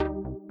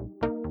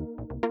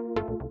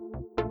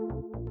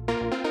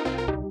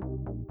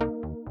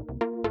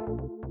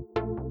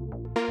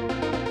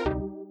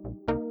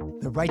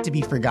Right to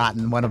Be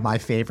Forgotten, one of my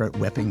favorite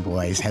whipping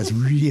boys, has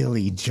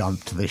really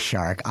jumped the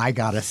shark. I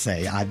gotta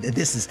say,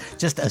 this is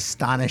just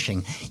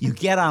astonishing. You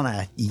get on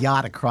a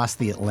yacht across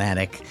the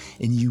Atlantic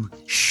and you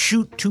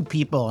shoot two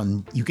people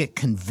and you get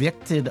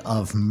convicted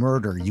of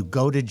murder. You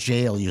go to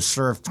jail, you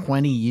serve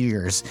 20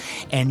 years,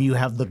 and you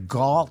have the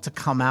gall to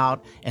come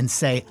out and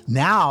say,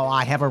 now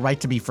I have a right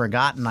to be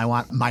forgotten. I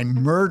want my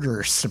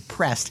murder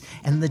suppressed.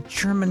 And the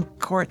German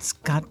courts,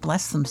 God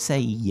bless them, say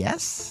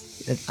yes.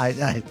 Is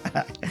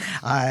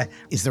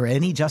there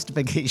any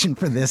justification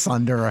for this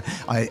under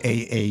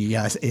in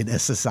a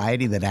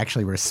society that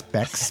actually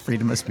respects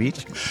freedom of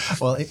speech?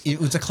 Well,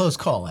 it was a close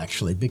call,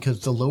 actually,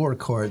 because the lower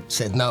court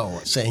said no,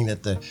 saying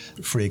that the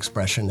free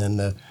expression and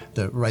the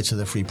rights of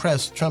the free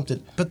press trumped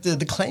it. But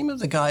the claim of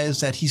the guy is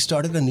that he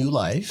started a new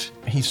life.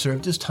 He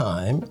served his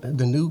time.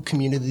 The new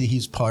community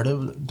he's part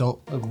of don't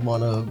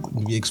want to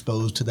be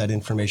exposed to that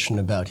information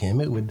about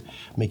him. It would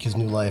make his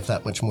new life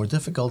that much more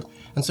difficult.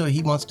 And so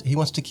he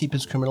wants to keep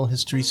his criminal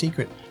history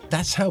secret.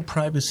 That's how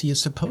privacy is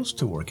supposed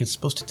to work. It's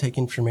supposed to take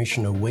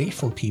information away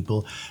from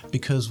people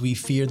because we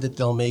fear that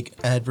they'll make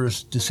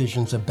adverse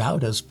decisions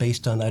about us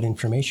based on that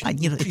information.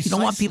 If you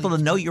don't want people to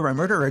know you're a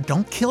murderer,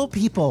 don't kill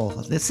people.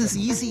 This is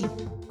easy.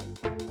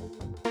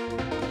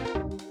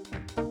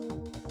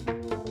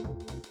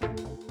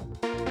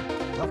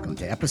 Welcome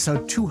to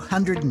episode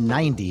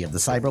 290 of the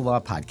Cyber Law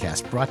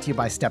Podcast, brought to you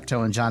by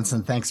Steptoe &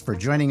 Johnson. Thanks for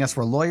joining us.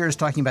 We're lawyers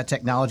talking about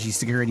technology,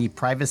 security,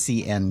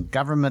 privacy, and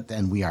government,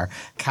 and we are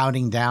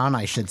counting down,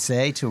 I should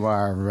say, to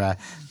our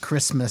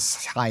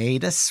Christmas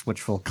hiatus,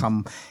 which will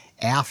come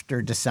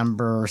after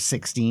December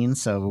 16,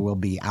 so we'll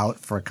be out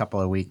for a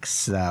couple of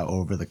weeks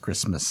over the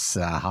Christmas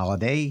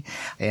holiday.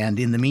 And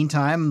in the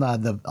meantime,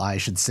 I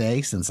should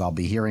say, since I'll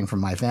be hearing from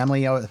my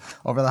family over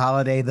the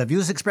holiday, the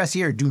views expressed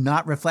here do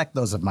not reflect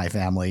those of my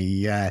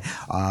family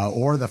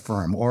or the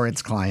firm or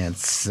its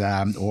clients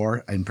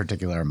or, in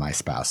particular, my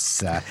spouse.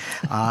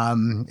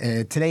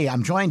 Today,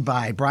 I'm joined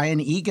by Brian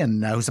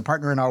Egan, who's a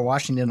partner in our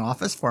Washington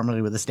office,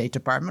 formerly with the State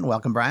Department.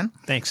 Welcome, Brian.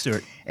 Thanks,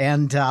 Stuart.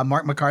 And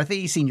Mark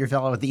McCarthy, Senior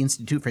Fellow at the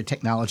Institute for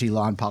Technology,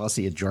 Law, and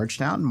Policy at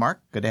Georgetown.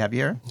 Mark, good to have you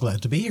here.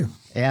 Glad to be here.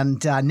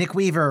 And Nick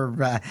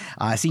Weaver,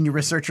 Senior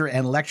Researcher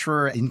and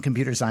Lecturer in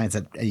Computer Science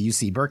at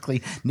UC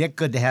Berkeley. Nick,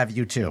 good to have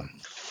you too.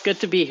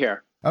 Good to be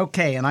here.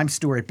 Okay, and I'm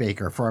Stuart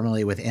Baker,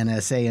 formerly with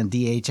NSA and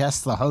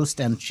DHS, the host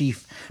and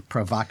chief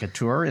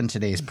provocateur in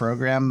today's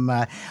program.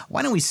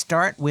 Why don't we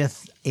start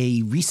with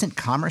a recent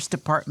Commerce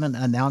Department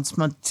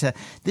announcement?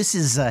 This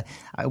is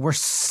we're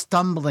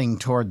stumbling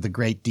toward the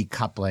great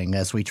decoupling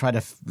as we try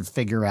to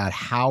figure out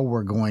how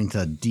we're going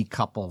to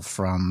decouple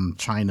from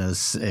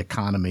China's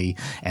economy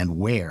and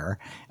where.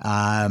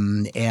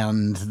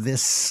 And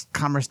this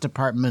Commerce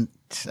Department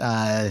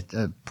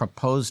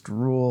proposed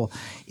rule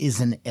is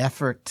an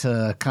effort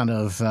to kind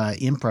of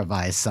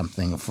improvise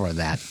something for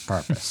that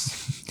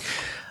purpose.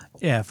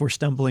 Yeah, if we're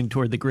stumbling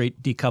toward the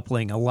great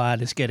decoupling, a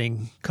lot is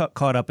getting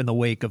caught up in the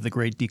wake of the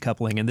great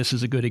decoupling, and this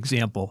is a good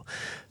example.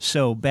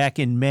 So back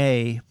in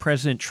May,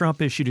 President Trump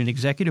issued an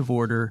executive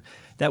order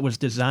that was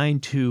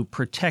designed to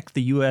protect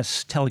the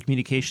U.S.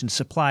 telecommunications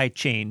supply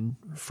chain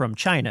from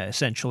China,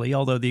 essentially,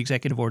 although the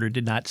executive order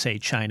did not say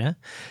China,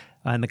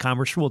 and the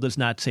Commerce Rule does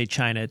not say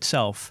China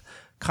itself.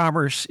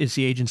 Commerce is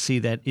the agency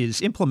that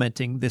is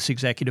implementing this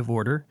executive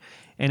order,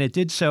 and it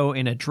did so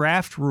in a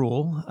draft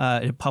rule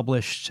it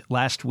published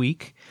last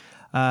week,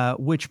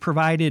 which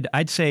provided,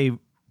 I'd say,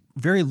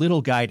 very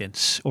little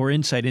guidance or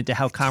insight into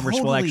how Commerce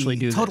will actually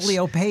do this. Totally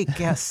opaque,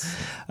 yes.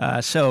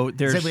 So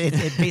there's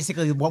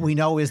basically what we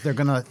know is they're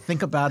going to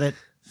think about it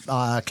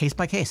case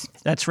by case.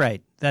 That's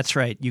right. That's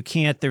right. You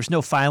can't. There's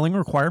no filing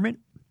requirement,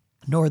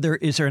 nor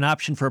is there an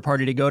option for a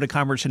party to go to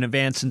Commerce in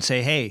advance and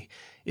say, hey,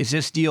 is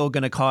this deal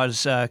going to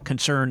cause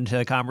concern to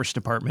the Commerce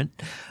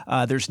Department?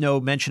 There's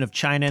no mention of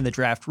China in the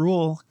draft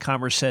rule.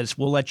 Commerce says,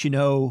 we'll let you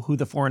know who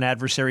the foreign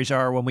adversaries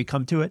are when we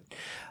come to it.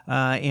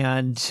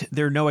 And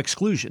there are no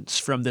exclusions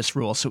from this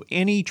rule. So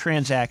any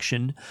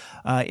transaction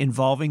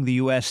involving the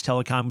U.S.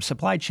 telecom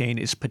supply chain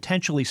is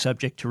potentially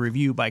subject to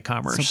review by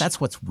Commerce. So that's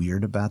what's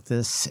weird about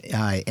this.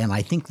 And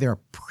I think they're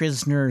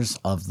prisoners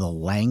of the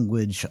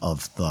language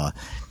of the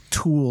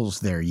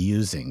tools they're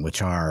using,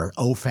 which are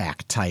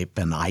OFAC type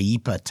and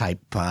IEPA type,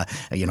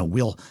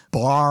 we'll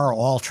bar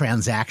all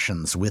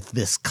transactions with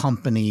this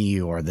company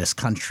or this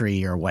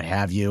country or what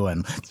have you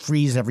and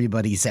freeze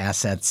everybody's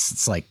assets.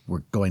 It's like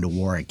we're going to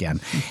war again.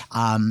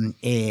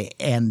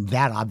 And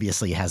that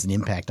obviously has an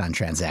impact on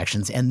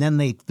transactions. And then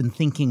they've been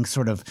thinking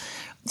sort of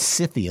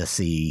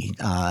CFIUS-y,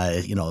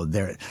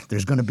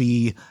 there's going to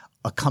be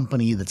a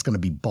company that's going to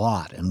be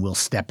bought and we'll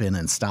step in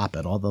and stop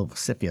it, although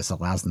CFIUS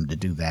allows them to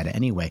do that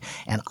anyway.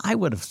 And I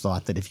would have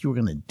thought that if you were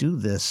going to do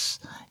this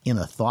in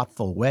a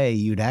thoughtful way,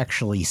 you'd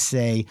actually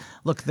say,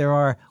 look,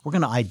 we're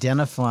going to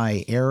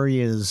identify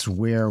areas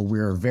where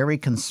we're very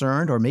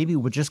concerned, or maybe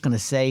we're just going to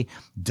say,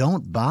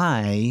 don't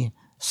buy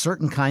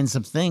certain kinds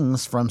of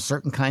things from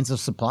certain kinds of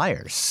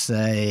suppliers.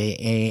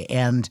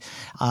 And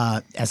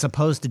as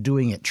opposed to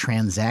doing it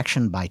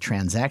transaction by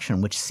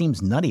transaction, which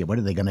seems nutty. What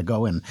are they going to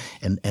go and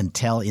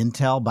tell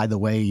Intel, by the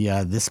way,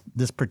 this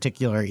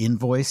particular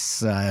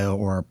invoice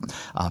or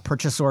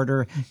purchase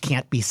order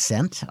can't be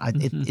sent?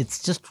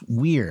 It's just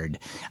weird.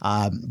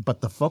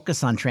 But the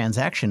focus on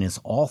transaction is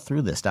all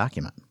through this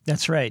document.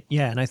 That's right.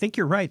 Yeah. And I think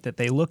you're right that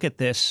they look at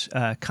this,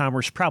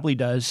 Commerce probably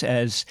does,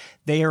 as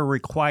they are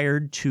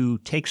required to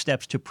take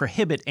steps to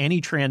prohibit any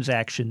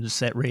transactions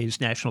that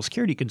raise national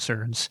security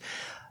concerns.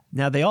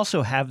 Now, they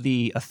also have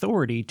the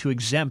authority to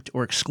exempt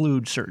or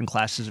exclude certain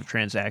classes of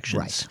transactions.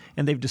 Right.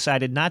 And they've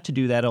decided not to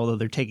do that, although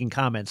they're taking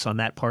comments on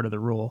that part of the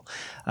rule.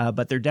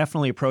 But they're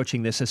definitely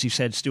approaching this, as you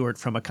said, Stuart,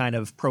 from a kind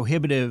of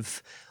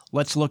prohibitive,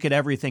 let's look at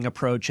everything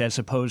approach, as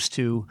opposed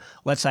to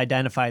let's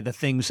identify the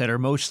things that are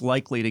most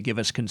likely to give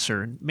us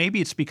concern. Maybe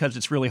it's because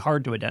it's really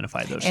hard to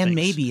identify those things. And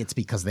maybe it's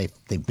because they've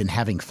been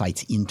having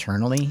fights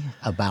internally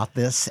about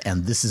this,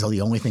 and this is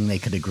the only thing they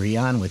could agree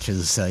on, which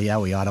is, we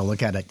ought to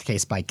look at it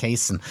case by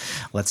case, and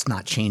let's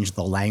not change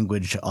the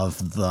language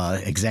of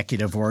the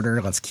executive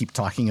order. Let's keep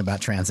talking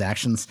about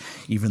transactions,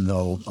 even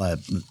though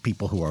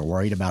people who are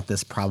worried about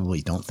this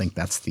probably don't think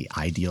that's the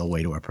ideal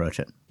way to approach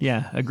it.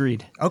 Yeah,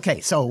 agreed.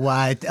 Okay, so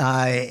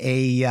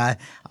the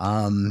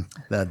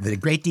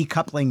great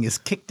decoupling is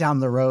kicked down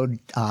the road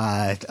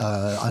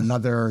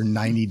another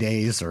 90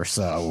 days or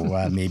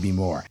so, maybe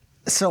more.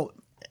 So,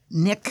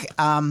 Nick,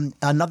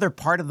 another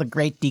part of the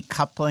great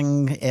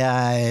decoupling,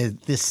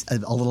 this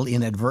a little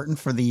inadvertent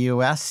for the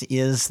U.S.,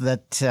 is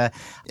that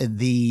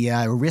the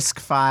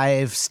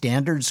RISC-V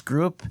standards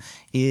group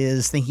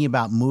is thinking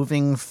about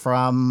moving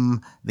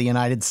from the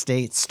United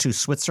States to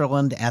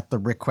Switzerland at the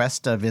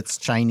request of its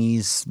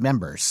Chinese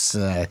members,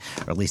 or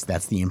at least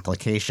that's the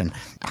implication.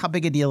 How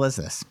big a deal is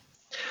this?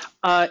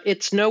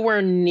 It's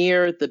nowhere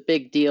near the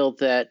big deal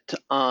that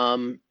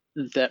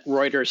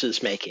Reuters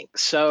is making.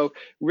 So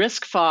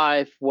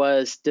RISC-V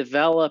was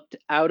developed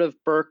out of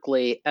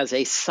Berkeley as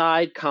a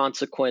side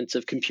consequence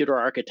of computer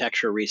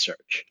architecture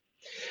research.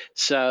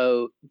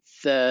 So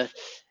they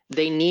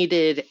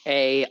needed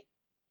a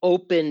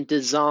open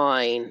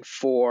design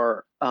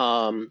for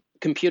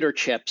computer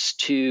chips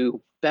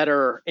to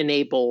better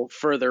enable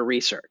further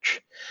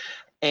research.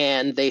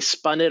 And they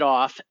spun it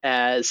off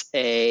as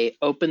a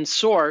open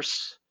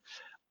source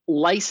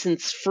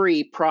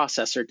license-free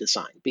processor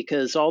design,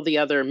 because all the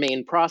other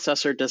main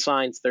processor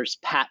designs, there's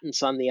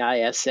patents on the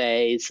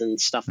ISAs and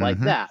stuff like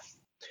that.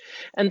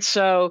 And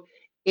so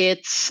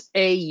it's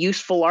a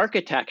useful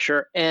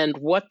architecture. And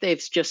what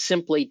they've just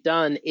simply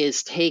done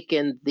is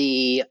taken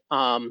the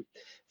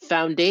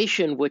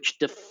foundation which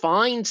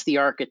defines the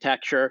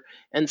architecture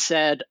and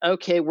said,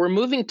 okay, we're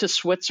moving to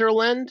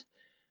Switzerland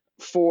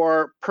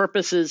for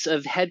purposes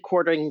of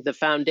headquartering the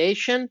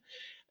foundation.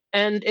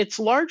 And it's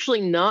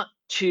largely not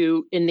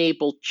to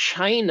enable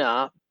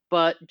China,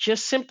 but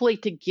just simply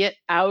to get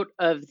out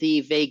of the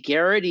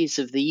vagaries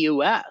of the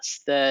U.S.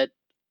 that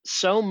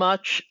so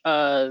much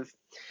of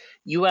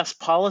U.S.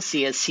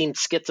 policy has seemed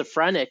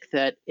schizophrenic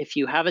that if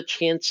you have a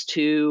chance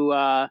to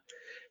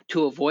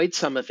avoid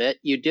some of it,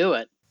 you do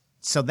it.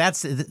 So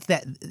that's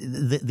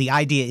the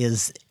idea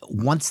is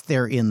once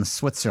they're in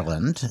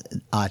Switzerland,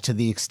 to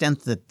the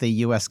extent that the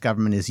U.S.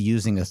 government is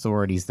using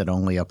authorities that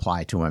only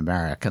apply to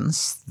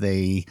Americans,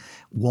 they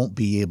won't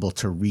be able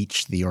to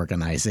reach the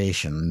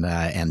organization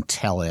and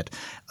tell it,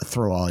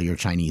 throw all your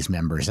Chinese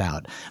members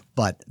out.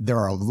 But there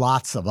are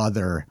lots of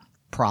other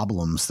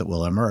problems that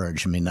will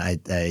emerge. I mean,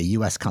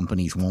 U.S.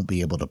 companies won't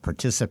be able to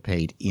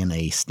participate in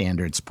a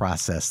standards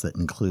process that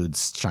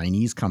includes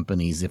Chinese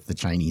companies if the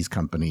Chinese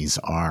companies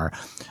are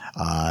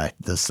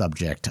the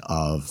subject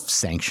of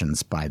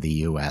sanctions by the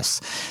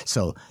U.S.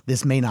 So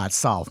this may not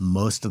solve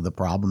most of the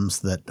problems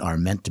that are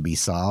meant to be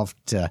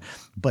solved,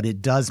 but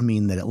it does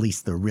mean that at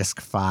least the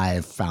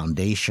RISC-V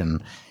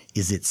Foundation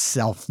is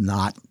itself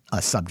not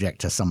subject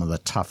to some of the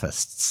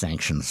toughest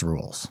sanctions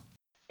rules.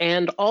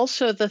 And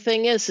also the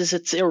thing is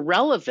it's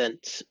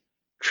irrelevant,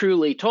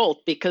 truly told,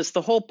 because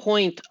the whole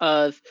point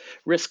of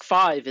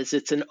RISC-V is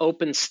it's an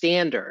open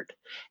standard.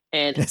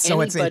 And so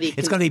it's going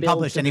to be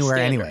published anywhere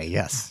anyway,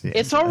 yes.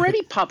 It's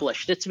already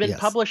published. It's been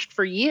published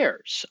for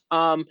years.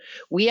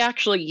 We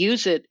actually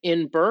use it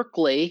in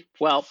Berkeley,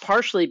 well,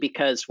 partially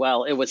because,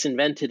 it was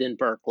invented in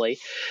Berkeley,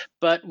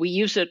 but we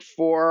use it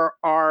for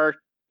our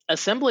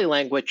assembly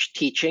language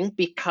teaching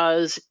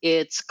because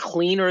it's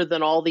cleaner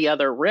than all the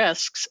other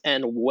RISCs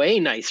and way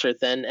nicer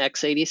than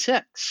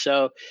x86.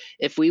 So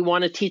if we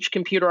want to teach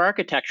computer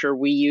architecture,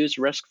 we use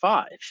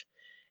RISC-V,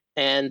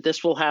 and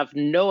this will have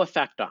no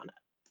effect on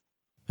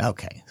it.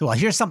 Okay. Well,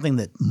 here's something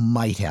that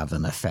might have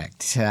an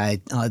effect.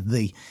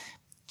 The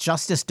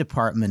Justice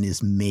Department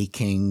is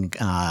making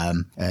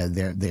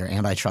their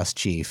antitrust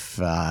chief,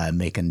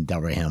 Makan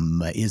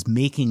Delrahim, is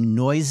making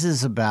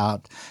noises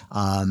about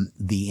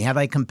the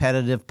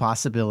anti-competitive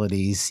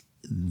possibilities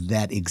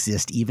that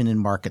exist even in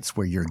markets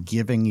where you're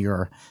giving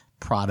your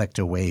product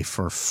away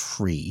for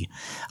free.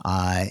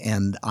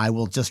 And I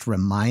will just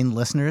remind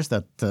listeners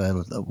that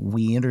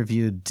we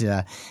interviewed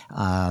the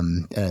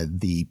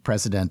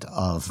president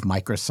of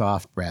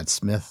Microsoft, Brad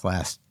Smith,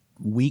 last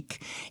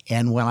week.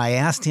 And when I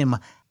asked him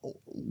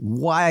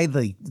why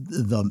the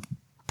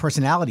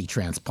personality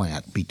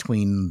transplant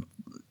between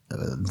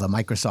the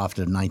Microsoft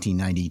of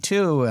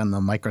 1992 and the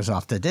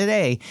Microsoft of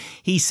today,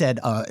 he said,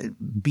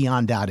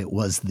 beyond doubt, it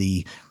was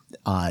the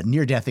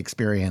near-death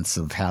experience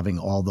of having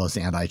all those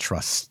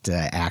antitrust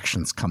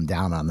actions come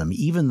down on them,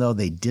 even though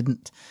they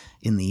didn't,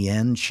 in the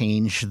end,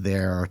 change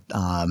their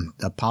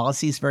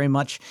policies very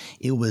much.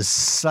 It was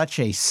such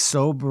a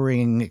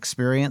sobering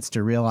experience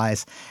to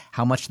realize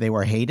how much they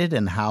were hated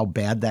and how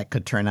bad that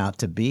could turn out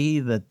to be,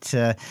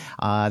 that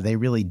they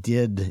really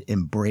did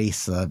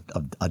embrace a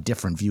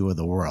different view of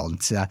the world.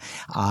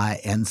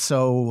 And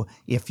so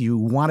if you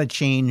want to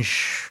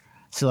change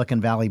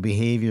Silicon Valley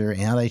behavior,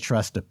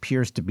 antitrust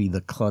appears to be the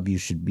club you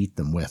should beat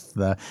them with.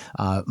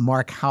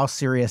 Mark, how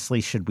seriously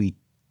should we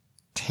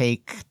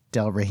take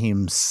Del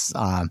Rahim's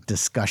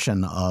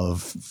discussion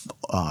of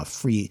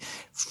free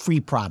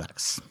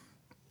products?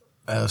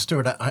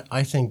 Stuart,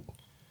 I think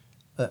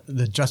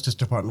the Justice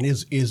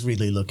Department is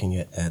really looking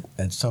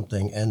at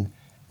something,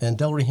 and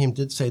Del Rahim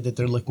did say that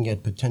they're looking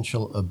at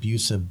potential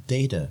abuse of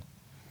data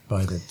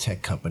by the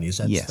tech companies.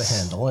 That's the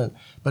handle.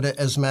 But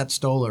as Matt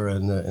Stoller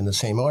in the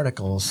same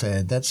article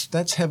said,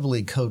 that's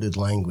heavily coded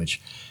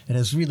language. It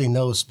has really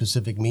no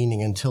specific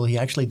meaning until he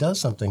actually does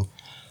something.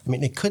 I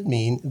mean, it could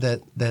mean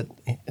that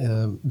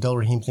Del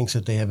Rahim thinks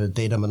that they have a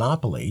data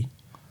monopoly,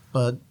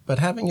 but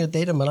having a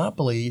data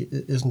monopoly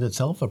isn't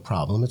itself a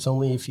problem. It's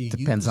only if you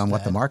depends on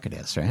what the market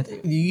is, right?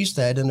 You use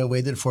that in a way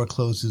that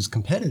forecloses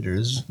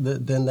competitors,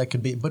 then that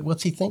could be. But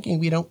what's he thinking?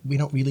 We don't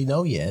really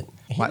know yet.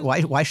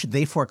 Why should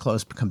they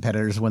foreclose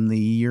competitors when the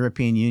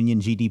European Union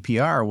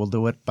GDPR will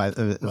do it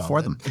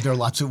for them? There are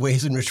lots of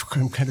ways in which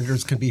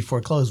competitors can be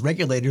foreclosed.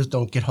 Regulators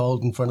don't get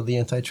hauled in front of the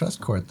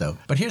antitrust court, though.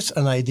 But here's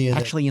an idea.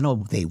 Actually,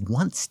 they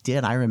once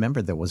did. I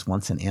remember there was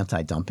once an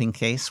anti-dumping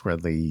case where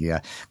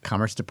the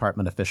Commerce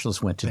Department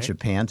officials went to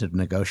Japan to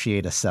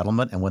negotiate a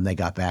settlement, and when they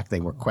got back,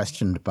 they were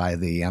questioned by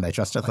the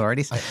antitrust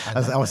authorities.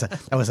 That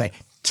was a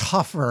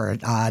tougher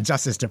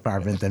Justice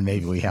Department than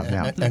maybe we have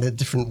now. And a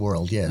different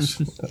world,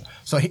 yes.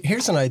 So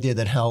here's an idea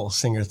that Hal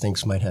Singer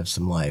thinks might have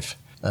some life.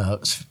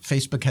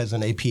 Facebook has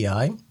an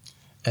API,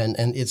 and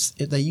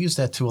they use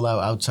that to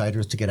allow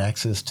outsiders to get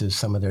access to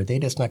some of their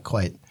data. It's not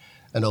quite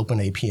an open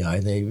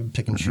API. They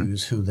pick and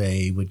choose who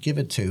they would give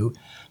it to.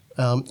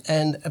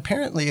 And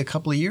apparently a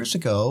couple of years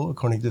ago,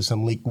 according to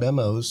some leaked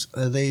memos,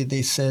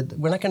 they said,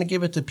 we're not going to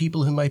give it to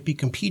people who might be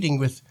competing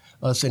with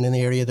us in an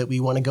area that we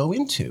want to go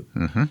into.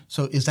 Mm-hmm.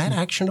 So is that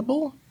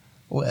actionable?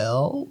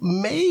 Well,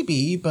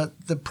 maybe,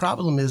 but the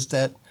problem is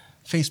that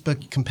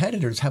Facebook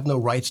competitors have no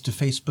rights to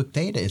Facebook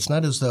data. It's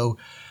not as though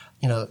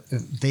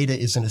data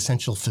is an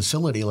essential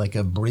facility like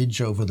a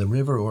bridge over the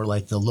river or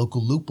like the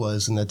local loop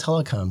was in the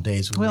telecom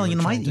days. Well, you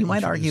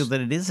might argue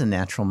that it is a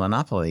natural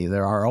monopoly.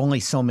 There are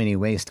only so many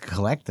ways to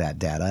collect that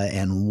data,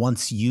 and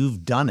once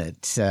you've done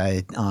it,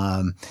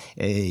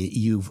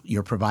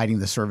 you're providing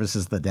the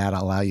services the data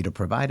allow you to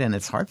provide, and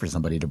it's hard for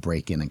somebody to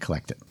break in and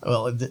collect it.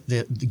 Well,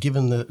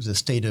 given the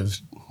state of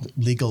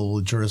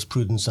legal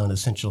jurisprudence on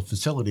essential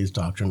facilities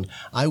doctrine,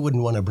 I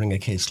wouldn't want to bring a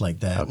case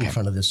like that in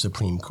front of the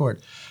Supreme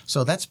Court.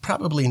 So that's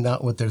probably not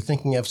what they're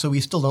thinking of, so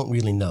we still don't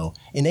really know.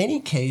 In any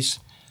case,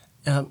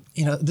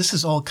 this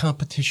is all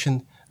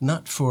competition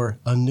not for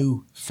a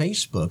new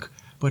Facebook,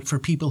 but for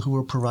people who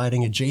are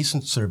providing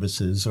adjacent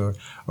services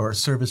or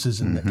services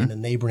in a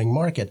neighboring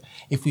market.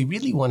 If we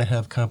really want to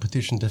have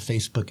competition to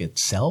Facebook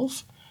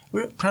itself,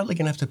 we're probably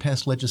going to have to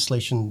pass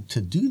legislation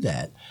to do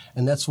that.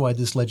 And that's why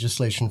this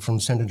legislation from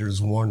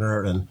Senators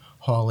Warner and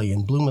Hawley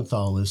and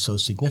Blumenthal is so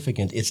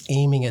significant. It's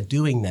aiming at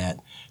doing that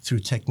through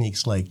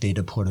techniques like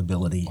data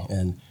portability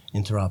and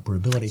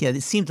interoperability. Yeah,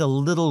 it seemed a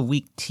little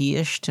weak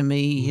tea-ish to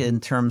me in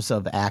terms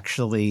of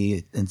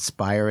actually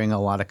inspiring a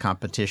lot of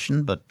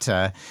competition, but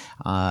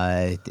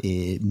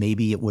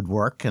maybe it would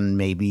work, and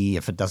maybe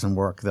if it doesn't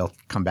work, they'll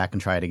come back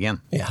and try it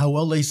again. Yeah, how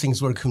well these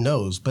things work, who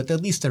knows? But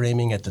at least they're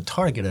aiming at the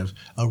target of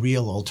a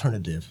real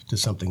alternative to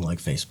something like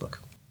Facebook.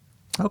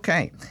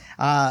 Okay.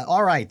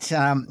 All right.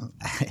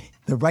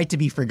 The Right to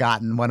Be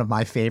Forgotten, one of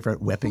my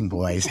favorite whipping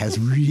boys, has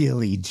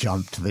really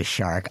jumped the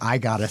shark. I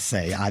got to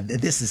say,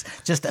 this is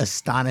just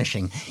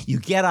astonishing. You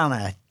get on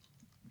a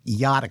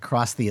yacht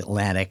across the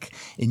Atlantic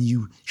and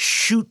you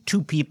shoot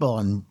two people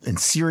and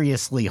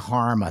seriously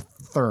harm a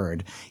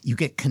third. You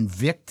get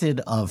convicted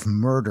of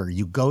murder.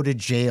 You go to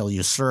jail.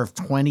 You serve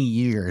 20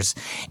 years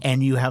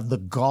and you have the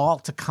gall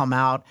to come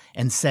out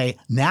and say,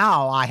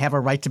 now I have a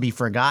right to be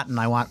forgotten.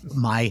 I want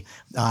my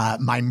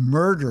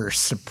murder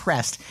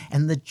suppressed.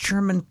 And the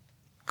German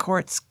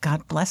courts,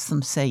 God bless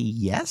them, say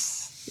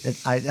yes?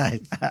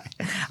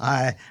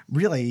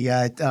 Really,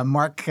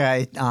 Mark,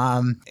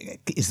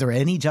 is there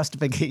any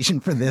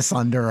justification for this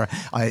under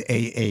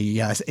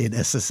in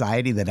a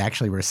society that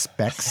actually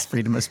respects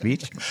freedom of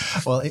speech?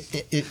 Well,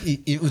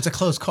 it was a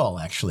close call,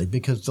 actually,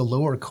 because the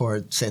lower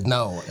court said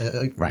no,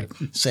 right,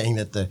 saying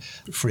that the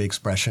free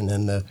expression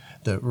and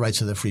the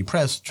rights of the free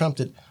press trumped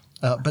it.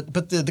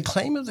 But the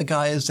claim of the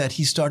guy is that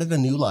he started a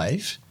new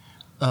life.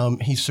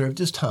 He served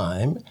his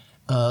time.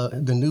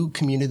 The new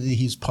community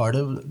he's part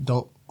of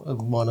don't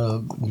want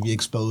to be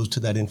exposed to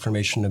that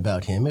information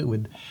about him. It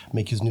would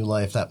make his new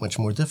life that much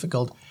more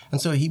difficult. And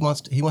so he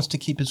wants to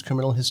keep his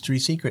criminal history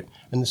secret,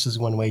 and this is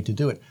one way to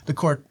do it. The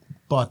court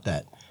bought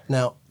that.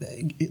 Now,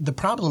 the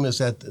problem is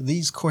that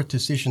these court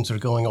decisions are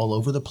going all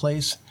over the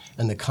place,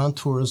 and the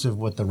contours of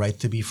what the right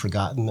to be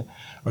forgotten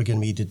are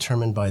going to be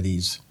determined by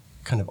these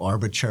kind of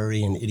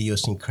arbitrary and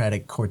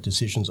idiosyncratic court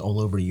decisions all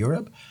over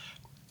Europe.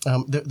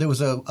 There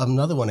was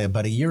another one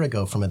about a year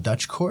ago from a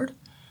Dutch court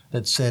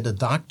that said a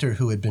doctor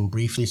who had been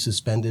briefly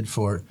suspended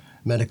for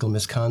medical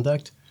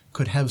misconduct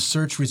could have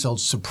search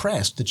results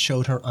suppressed that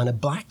showed her on a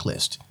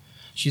blacklist.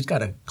 She's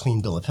got a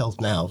clean bill of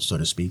health now, so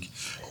to speak.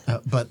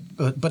 But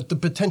the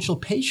potential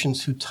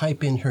patients who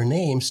type in her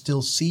name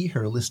still see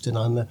her listed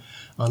on the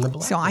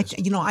blacklist. So I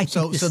think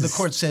so the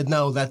court said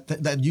no,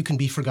 that you can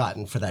be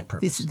forgotten for that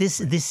purpose.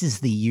 This is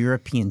the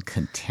European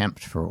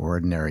contempt for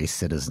ordinary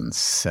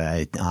citizens.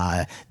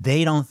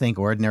 They don't think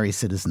ordinary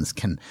citizens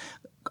can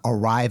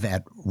arrive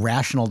at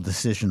rational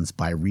decisions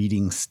by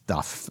reading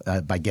stuff,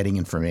 by getting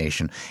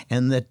information,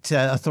 and that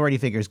authority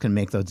figures can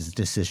make those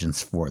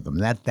decisions for them.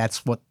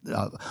 That's what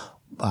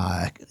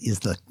is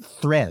the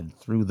thread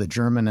through the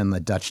German and the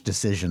Dutch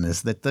decision,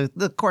 is that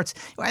the courts,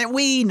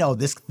 we know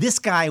this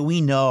guy,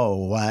 we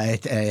know,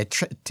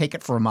 take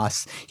it from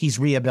us. He's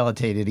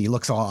rehabilitated. He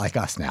looks a lot like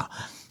us now.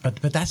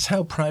 But that's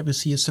how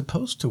privacy is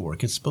supposed to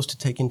work. It's supposed to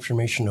take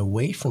information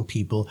away from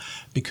people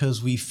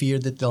because we fear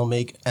that they'll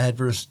make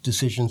adverse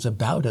decisions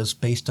about us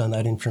based on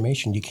that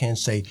information. You can't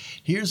say,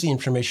 here's the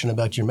information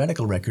about your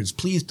medical records.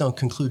 Please don't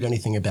conclude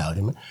anything about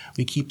him.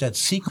 We keep that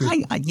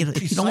secret.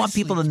 If you don't want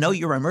people to know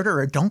you're a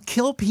murderer, don't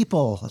kill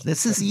people.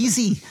 This is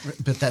easy.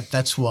 But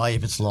that's why,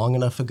 if it's long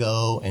enough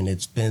ago and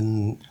it's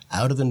been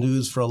out of the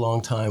news for a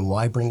long time,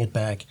 why bring it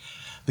back?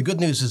 The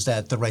good news is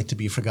that the right to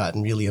be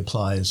forgotten really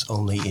applies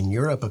only in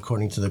Europe,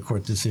 according to the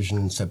court decision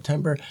in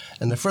September.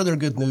 And the further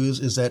good news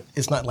is that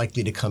it's not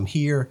likely to come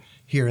here.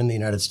 Here in the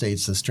United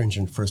States, the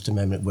stringent First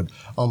Amendment would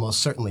almost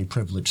certainly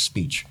privilege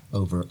speech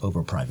over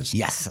privacy.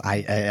 Yes,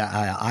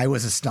 I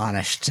was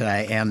astonished,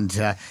 and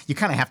you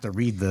kind of have to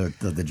read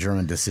the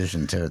German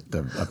decision to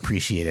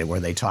appreciate it, where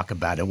they talk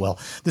about it. Well,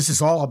 this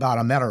is all about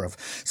a matter of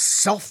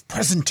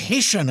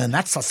self-presentation, and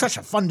that's such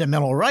a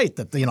fundamental right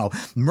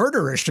that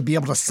murderers should be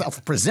able to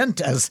self-present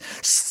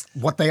as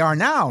what they are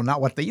now, not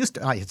what they used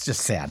to. It's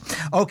just sad.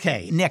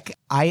 Okay, Nick,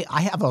 I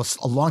have a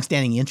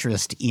longstanding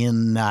interest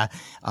in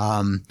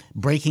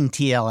breaking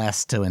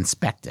TLS to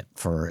inspect it,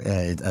 for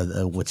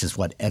which is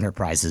what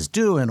enterprises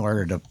do in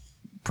order to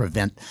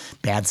prevent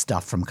bad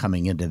stuff from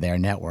coming into their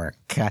network.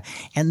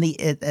 And the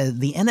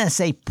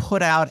NSA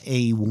put out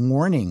a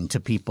warning to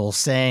people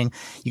saying,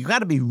 you've got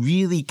to be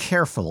really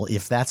careful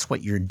if that's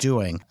what you're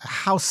doing.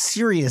 How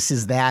serious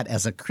is that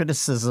as a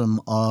criticism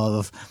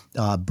of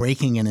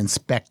breaking and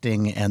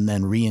inspecting and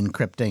then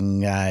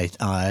re-encrypting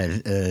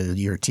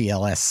your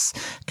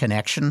TLS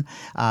connection?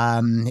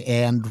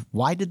 And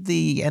why did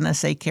the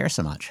NSA care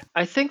so much?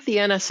 I think the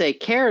NSA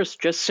cares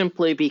just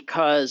simply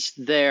because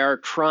they're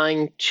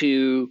trying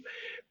to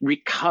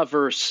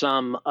recover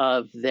some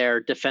of their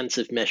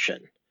defensive mission.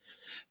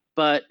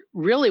 But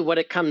really what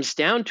it comes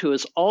down to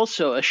is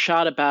also a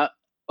shot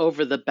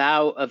over the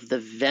bow of the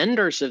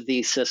vendors of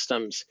these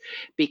systems,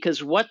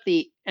 because what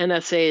the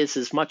NSA is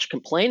as much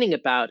complaining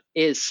about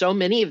is so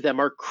many of them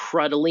are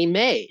cruddily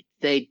made.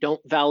 They don't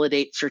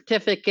validate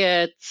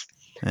certificates.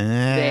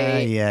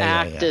 They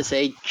act as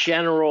a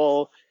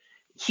general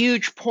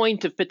huge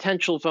point of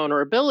potential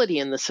vulnerability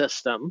in the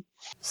system.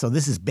 So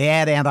this is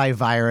bad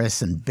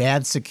antivirus and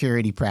bad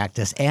security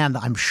practice. And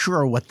I'm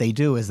sure what they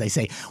do is they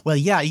say, well,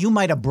 yeah, you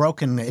might have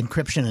broken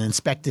encryption and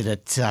inspected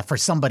it for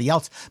somebody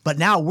else, but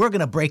now we're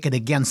going to break it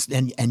against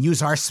and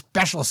use our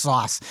special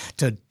sauce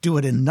to do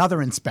it in another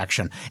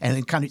inspection. And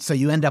it so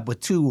you end up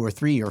with 2 or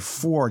 3 or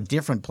 4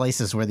 different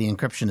places where the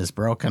encryption is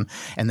broken.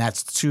 And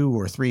that's 2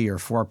 or 3 or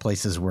 4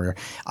 places where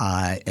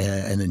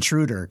an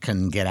intruder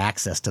can get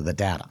access to the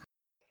data.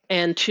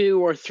 And 2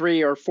 or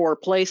 3 or 4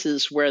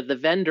 places where the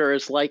vendor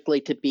is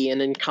likely to be an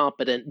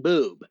incompetent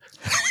boob.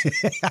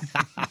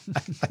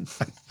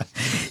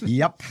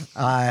 Yep.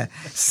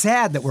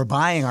 Sad that we're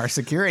buying our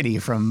security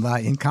from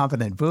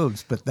incompetent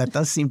boobs, but that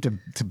does seem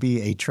to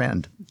be a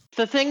trend.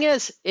 The thing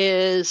is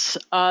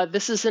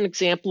this is an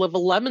example of a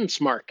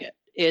lemons market.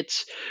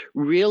 it's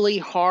really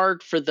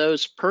hard for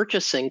those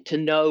purchasing to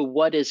know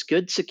what is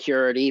good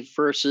security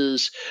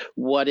versus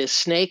what is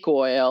snake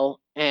oil.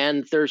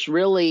 And there's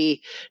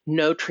really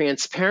no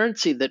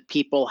transparency that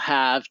people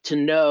have to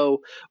know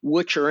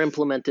which are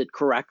implemented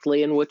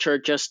correctly and which are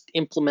just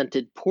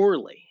implemented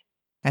poorly.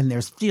 And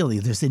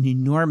there's an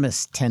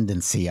enormous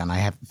tendency, and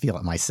I feel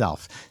it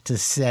myself, to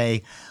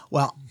say,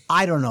 well,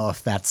 I don't know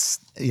if that's,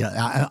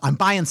 I'm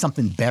buying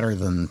something better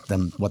than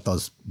what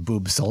those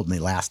boobs sold me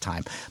last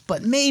time.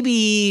 But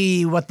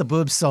maybe what the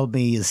boobs sold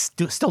me is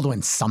still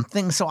doing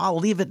something, so I'll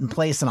leave it in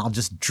place and I'll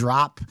just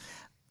drop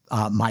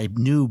my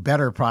new,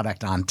 better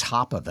product on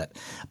top of it.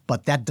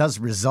 But that does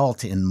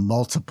result in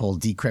multiple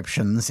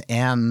decryptions,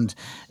 and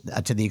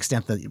to the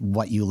extent that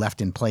what you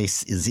left in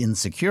place is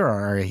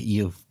insecure,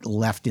 you've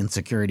left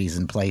insecurities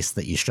in place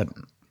that you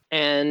shouldn't.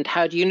 And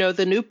how do you know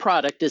the new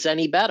product is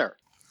any better?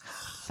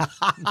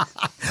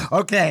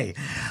 Okay.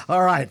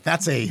 All right.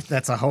 That's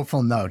a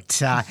hopeful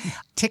note.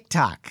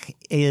 TikTok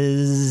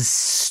is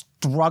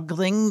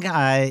struggling.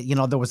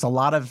 There was a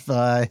lot of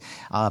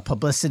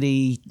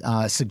publicity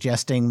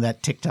suggesting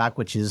that TikTok,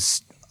 which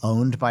is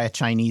owned by a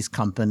Chinese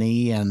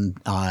company and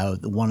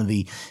one of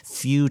the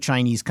few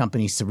Chinese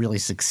companies to really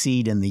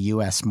succeed in the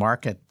U.S.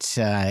 market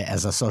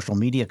as a social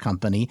media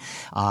company.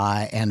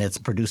 And it's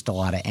produced a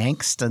lot of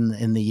angst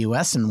in the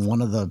U.S. And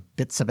one of the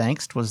bits of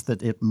angst was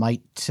that it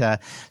might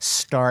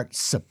start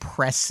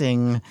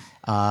suppressing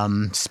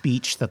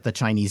speech that the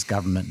Chinese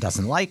government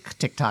doesn't like.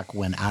 TikTok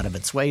went out of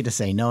its way to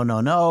say,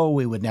 no,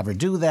 we would never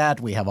do that.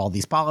 We have all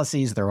these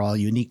policies. They're all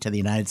unique to the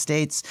United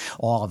States.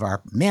 All of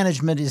our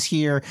management is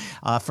here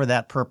for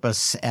that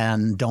purpose,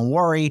 and don't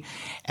worry.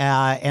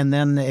 And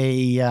then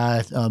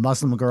a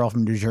Muslim girl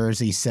from New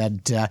Jersey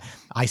said,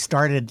 I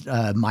started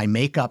my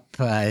makeup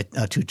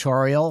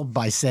tutorial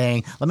by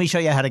saying, let me show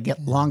you how to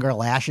get longer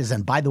lashes.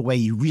 And by the way,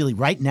 you really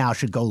right now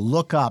should go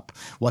look up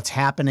what's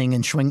happening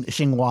in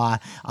Xinhua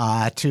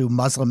to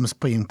Muslims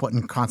being put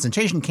in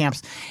concentration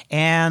camps.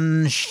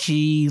 And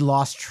she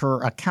lost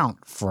her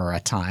account for a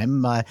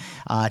time.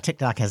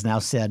 TikTok has now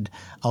said,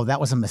 oh, that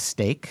was a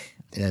mistake.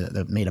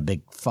 That made a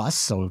big fuss,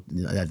 so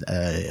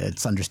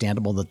it's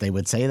understandable that they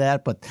would say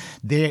that. But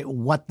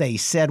what they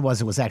said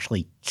was it was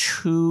actually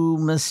two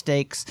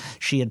mistakes.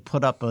 She had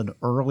put up an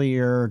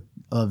earlier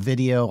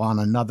video on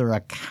another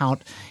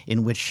account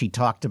in which she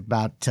talked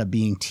about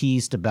being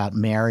teased about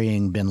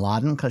marrying bin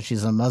Laden because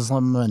she's a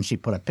Muslim, and she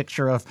put a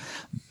picture of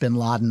bin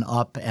Laden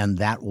up, and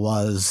that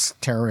was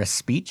terrorist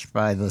speech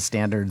by the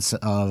standards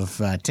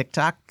of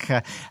TikTok.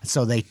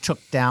 So they took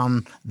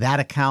down that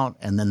account,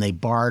 and then they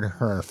barred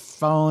her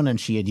phone,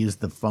 and she had used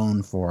the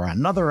phone for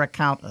another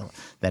account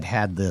that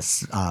had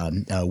this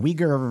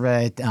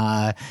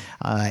Uyghur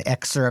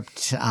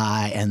excerpt,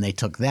 and they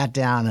took that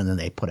down, and then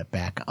they put it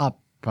back up.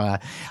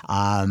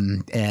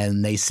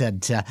 And they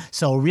said,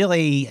 so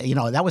really,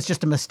 that was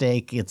just a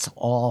mistake. It's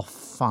all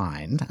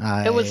fine.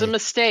 It was a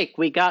mistake.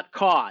 We got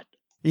caught.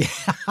 Yeah.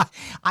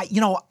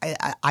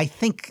 I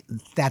think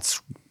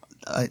that's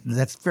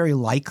very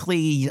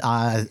likely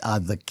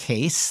the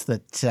case,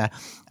 that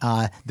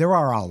there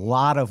are a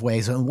lot of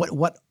ways. And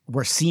what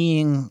we're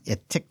seeing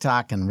at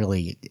TikTok, and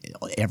really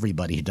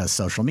everybody who does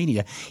social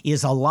media,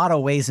 is a lot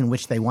of ways in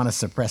which they want to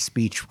suppress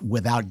speech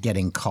without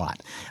getting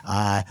caught.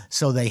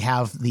 So they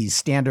have these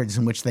standards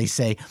in which they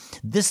say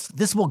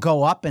this will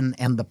go up and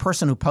the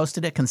person who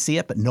posted it can see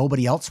it, but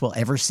nobody else will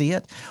ever see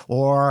it.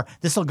 Or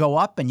this will go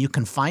up and you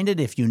can find it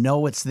if you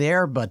know it's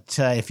there, but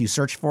if you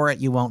search for it,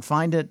 you won't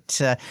find it.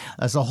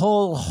 There's a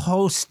whole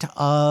host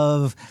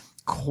of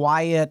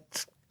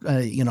quiet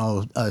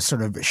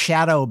sort of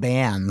shadow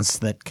bans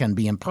that can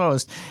be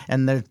imposed.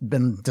 And there's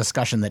been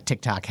discussion that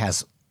TikTok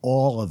has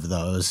all of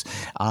those.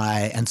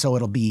 And so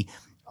it'll be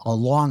a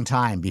long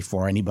time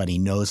before anybody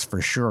knows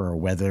for sure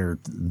whether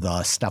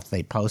the stuff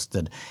they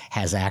posted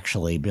has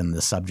actually been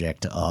the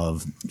subject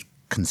of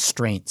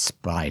constraints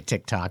by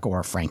TikTok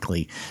or,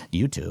 frankly,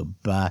 YouTube.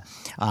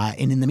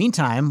 And in the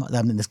meantime,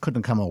 this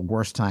couldn't come a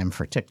worse time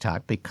for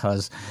TikTok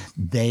because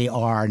they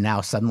are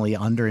now suddenly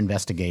under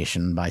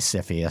investigation by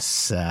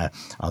CFIUS,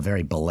 a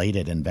very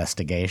belated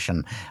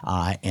investigation,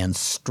 and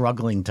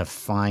struggling to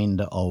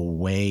find a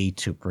way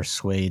to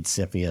persuade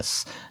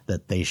CFIUS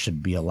that they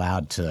should be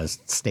allowed to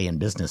stay in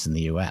business in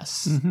the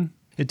U.S. Mm-hmm.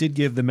 It did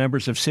give the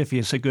members of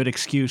CFIUS a good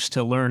excuse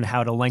to learn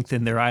how to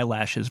lengthen their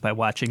eyelashes by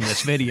watching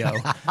this video,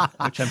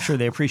 which I'm sure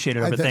they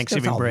appreciated over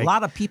Thanksgiving break. There's a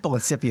lot of people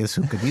at CFIUS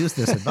who could use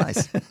this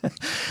advice.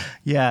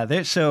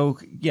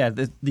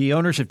 The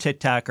owners of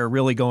TikTok are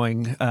really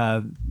going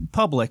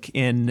public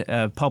in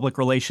a public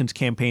relations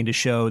campaign to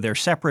show they're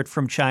separate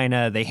from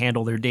China. They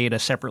handle their data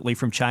separately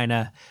from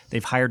China.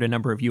 They've hired a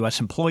number of U.S.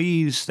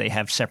 employees. They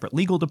have separate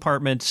legal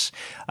departments.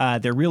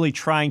 They're really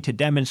trying to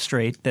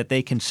demonstrate that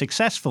they can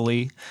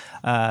successfully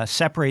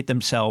separate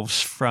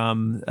themselves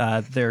from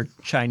their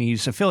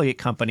Chinese affiliate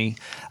company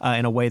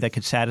in a way that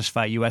could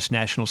satisfy U.S.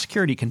 national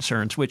security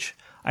concerns, which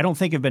I don't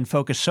think have been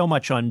focused so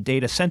much on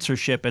data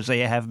censorship as they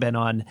have been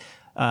on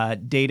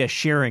data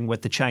sharing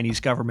with the Chinese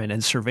government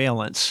and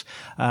surveillance.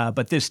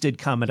 But this did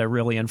come at a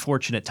really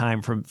unfortunate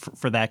time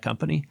for that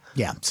company.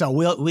 Yeah, so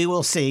we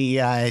will see,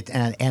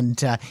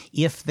 and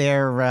if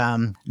their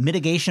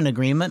mitigation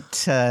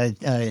agreement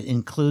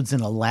includes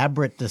an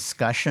elaborate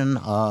discussion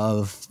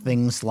of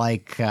things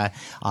like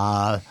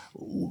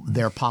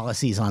their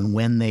policies on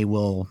when they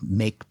will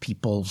make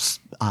people's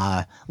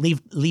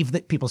leave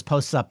people's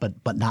posts up,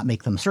 but not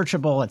make them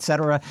searchable, et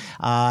cetera,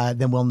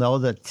 then we'll know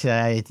that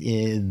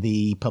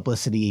the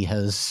publicity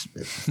has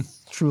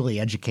truly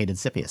educated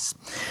CFIUS.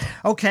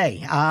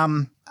 Okay.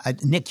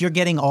 Nick, you're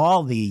getting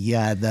all the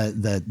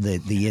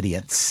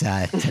idiots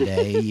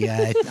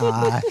today.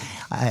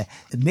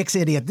 Nick's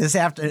idiot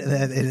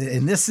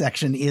in this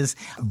section is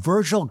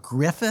Virgil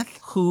Griffith,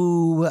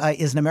 who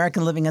is an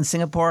American living in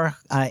Singapore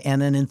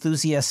and an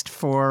enthusiast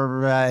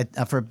for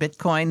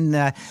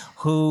Bitcoin,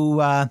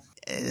 who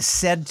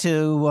said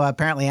to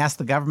apparently ask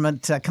the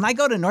government, can I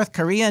go to North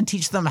Korea and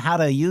teach them how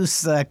to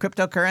use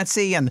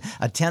cryptocurrency and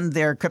attend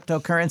their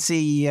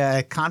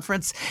cryptocurrency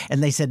conference?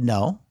 And they said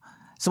no.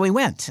 So he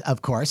went,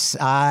 of course,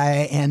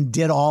 and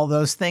did all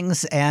those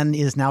things and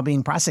is now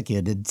being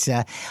prosecuted.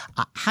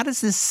 How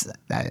does this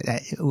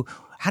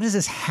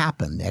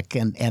happen, Nick?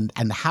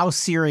 And how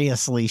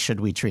seriously should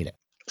we treat it?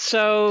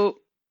 So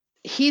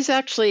he's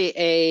actually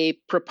a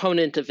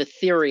proponent of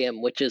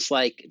Ethereum, which is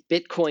like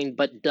Bitcoin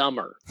but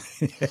dumber.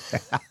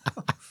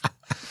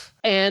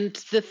 And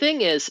the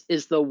thing is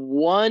the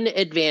one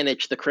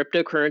advantage the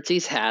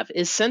cryptocurrencies have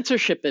is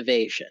censorship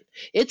evasion.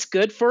 It's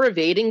good for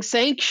evading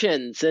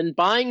sanctions and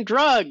buying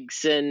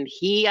drugs. And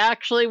he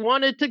actually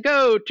wanted to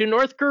go to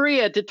North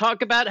Korea to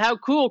talk about how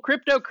cool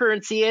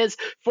cryptocurrency is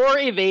for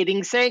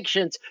evading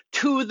sanctions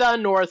to the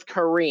North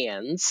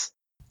Koreans.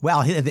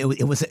 Well,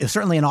 it was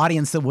certainly an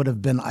audience that would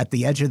have been at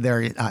the edge of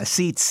their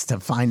seats to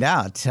find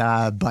out.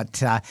 So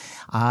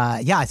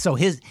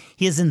his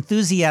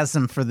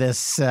enthusiasm for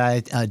this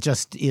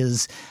just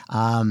is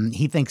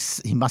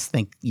he must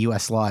think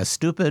U.S. law is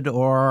stupid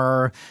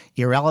or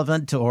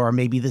irrelevant, or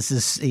maybe this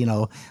is,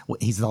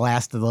 he's the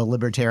last of the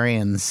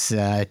libertarians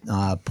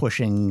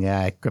pushing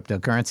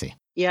cryptocurrency.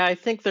 Yeah, I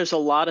think there's a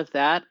lot of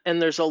that. And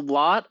there's a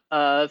lot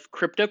of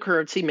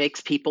cryptocurrency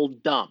makes people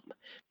dumb,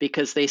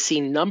 because they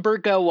see number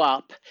go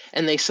up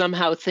and they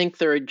somehow think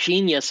they're a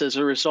genius as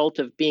a result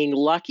of being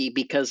lucky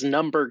because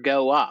number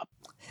go up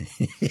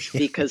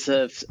because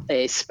of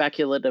a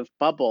speculative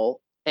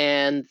bubble,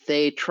 and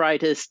they try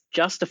to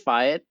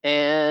justify it.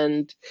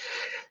 And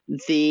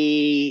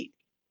the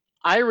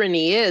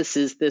irony is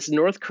this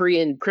North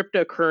Korean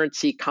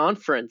cryptocurrency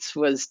conference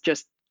was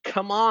just,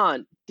 come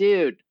on,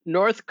 dude,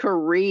 North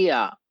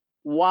Korea,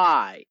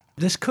 why?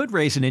 This could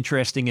raise an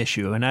interesting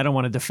issue, and I don't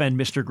want to defend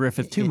Mr.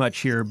 Griffith too much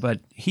here, but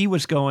he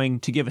was going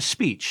to give a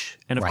speech.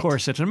 And of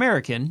course, as an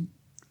American,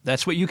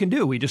 that's what you can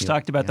do. We just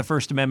talked about the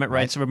First Amendment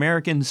rights of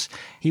Americans.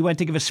 He went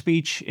to give a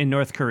speech in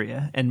North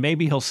Korea, and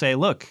maybe he'll say,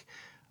 look,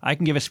 I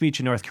can give a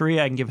speech in North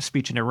Korea. I can give a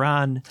speech in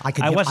Iran. I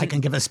can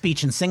give a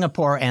speech in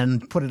Singapore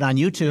and put it on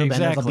YouTube,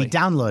 and it'll be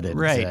downloaded.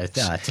 Right.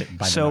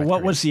 So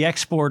what was the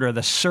export or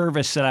the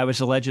service that I was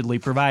allegedly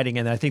providing?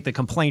 And I think the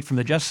complaint from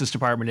the Justice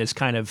Department is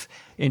kind of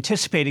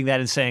anticipating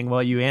that and saying,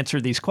 well, you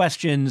answered these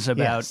questions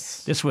about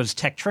this was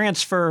tech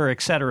transfer,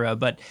 et cetera.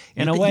 But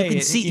in a way,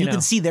 you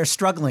can see they're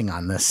struggling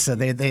on this. So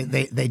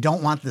they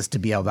don't want this to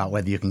be about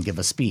whether you can give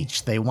a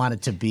speech. They want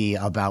it to be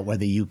about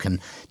whether you can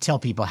tell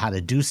people how to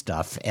do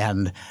stuff.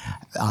 And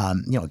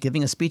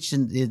giving a speech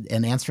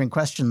and answering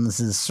questions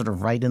is sort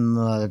of right in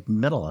the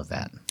middle of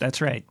that. That's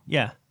right.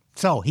 Yeah.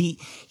 So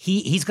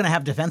he's going to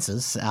have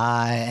defenses,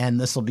 and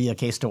this will be a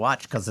case to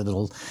watch because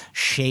it'll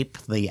shape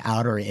the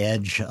outer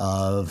edge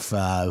of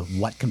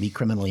what can be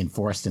criminally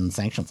enforced in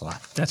sanctions law.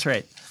 That's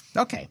right.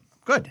 Okay.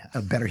 Good.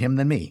 Better him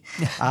than me.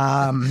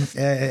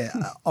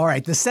 All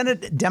right. The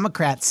Senate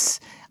Democrats,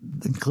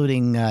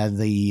 including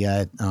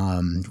the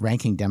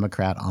ranking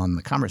Democrat on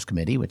the Commerce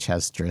Committee, which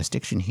has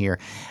jurisdiction here,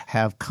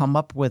 have come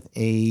up with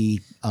a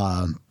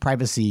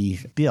privacy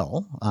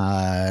bill,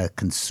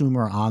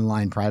 Consumer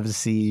Online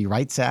Privacy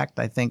Rights Act,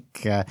 I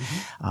think.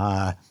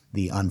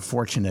 The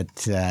unfortunate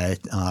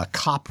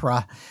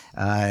COPRA,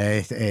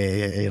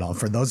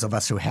 for those of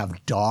us who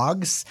have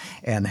dogs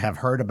and have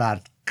heard about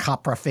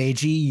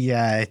coprophagy.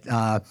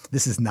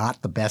 This is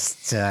not the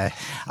best.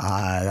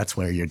 That's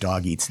where your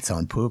dog eats its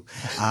own poop.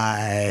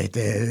 It's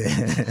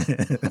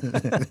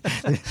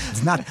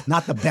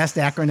not the best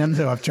acronym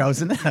to have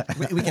chosen.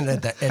 We can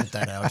edit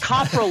that out.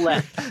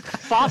 Coprolith,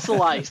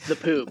 fossilized the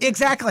poop.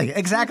 Exactly.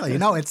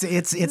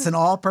 It's an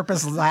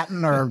all-purpose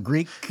Latin or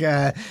Greek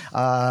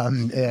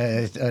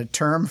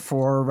term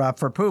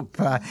for poop.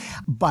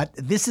 But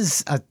this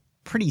is a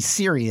pretty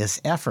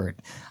serious effort.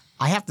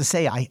 I have to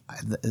say,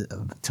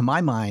 to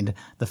my mind,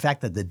 the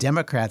fact that the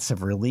Democrats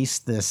have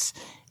released this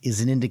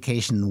is an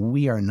indication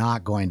we are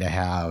not going to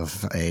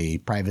have a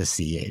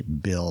privacy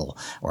bill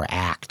or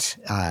act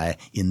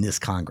in this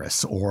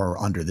Congress or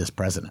under this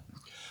president.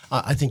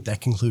 I think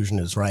that conclusion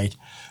is right.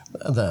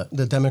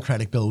 The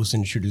Democratic bill was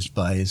introduced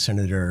by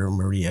Senator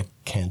Maria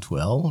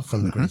Cantwell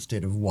from the great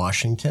state of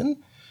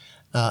Washington.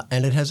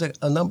 And it has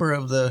a number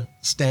of the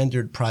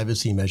standard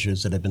privacy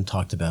measures that have been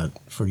talked about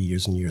for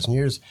years and years and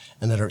years,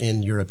 and that are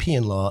in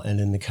European law and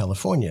in the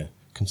California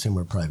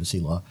consumer privacy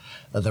law.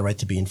 The right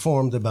to be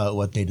informed about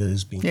what data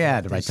is being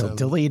the right to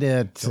delete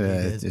it,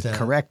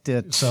 correct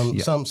it.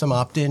 Some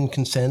opt-in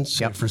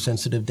consents Yep. for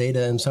sensitive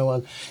data and so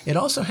on. It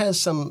also has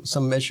some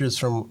measures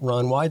from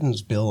Ron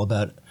Wyden's bill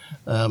about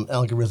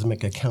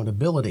algorithmic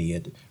accountability.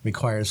 It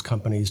requires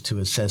companies to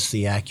assess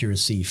the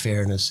accuracy,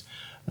 fairness,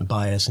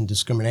 bias, and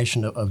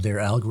discrimination of their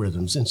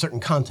algorithms in certain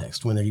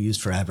contexts when they're used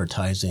for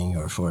advertising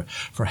or for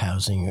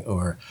housing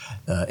or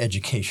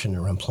education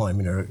or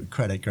employment or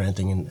credit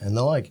granting and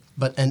the like.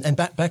 But and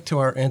back to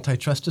our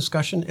antitrust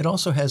discussion, it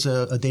also has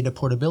a data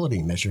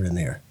portability measure in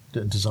there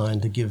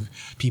designed to give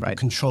people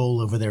control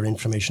over their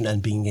information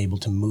and being able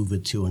to move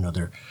it to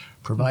another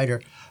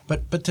provider.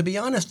 But to be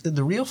honest,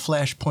 the real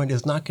flashpoint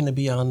is not going to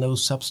be on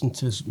those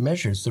substantive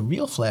measures. The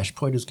real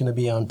flashpoint is going to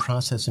be on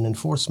process and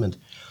enforcement.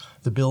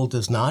 The bill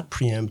does not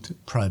preempt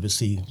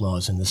privacy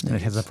laws in the states.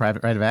 It has a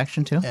private right of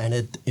action too, and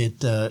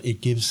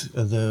it gives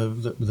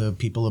the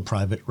people a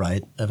private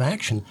right of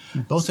action,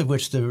 both of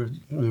which the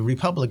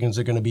Republicans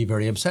are going to be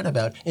very upset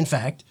about. In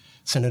fact,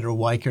 Senator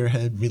Weicker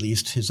had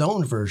released his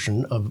own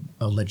version of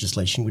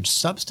legislation, which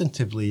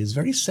substantively is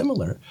very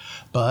similar,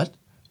 but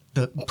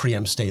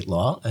preempts state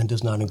law and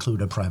does not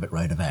include a private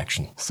right of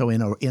action. So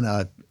in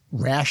a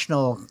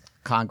rational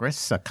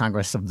Congress, a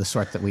Congress of the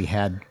sort that we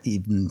had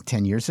even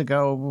 10 years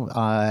ago,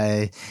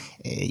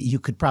 you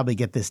could probably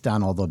get this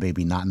done, although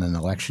maybe not in an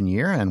election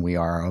year, and we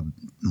are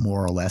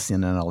more or less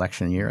in an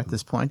election year at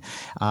this point.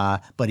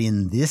 But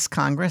in this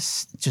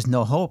Congress, just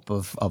no hope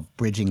of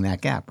bridging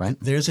that gap, right?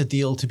 There's a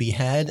deal to be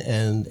had,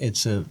 and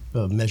it's a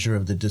measure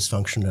of the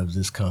dysfunction of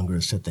this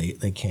Congress that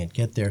they can't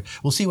get there.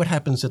 We'll see what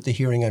happens at the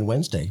hearing on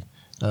Wednesday.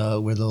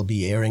 Where they'll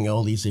be airing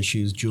all these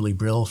issues. Julie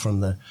Brill from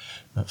the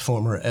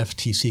former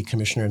FTC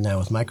commissioner, now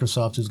with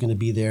Microsoft, is going to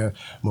be there.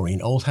 Maureen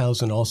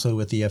Oldhausen, also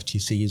with the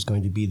FTC, is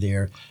going to be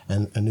there.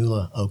 And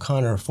Anula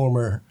O'Connor,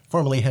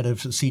 formerly head of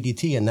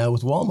CDT and now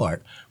with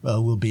Walmart,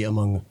 will be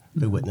among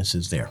the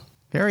witnesses there.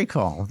 Very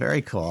cool.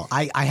 Very cool.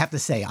 I have to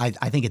say, I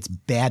think it's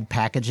bad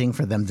packaging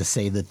for them to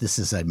say that this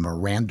is a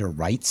Miranda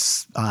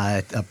rights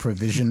a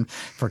provision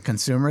for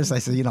consumers. I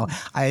said,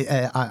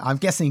 I'm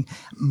guessing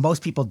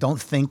most people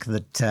don't think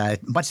that,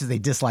 much as they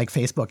dislike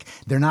Facebook,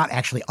 they're not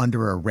actually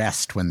under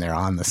arrest when they're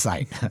on the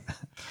site.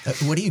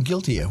 What are you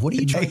guilty of? What are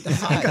you trying to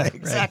hide?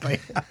 Exactly.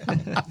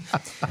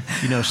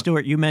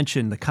 Stuart, you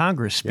mentioned the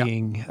Congress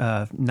being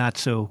not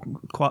so,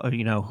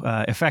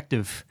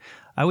 effective.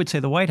 I would say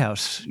the White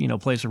House,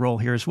 plays a role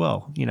here as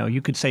well.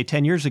 You could say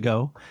 10 years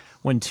ago,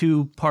 when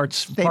two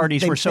parties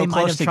were so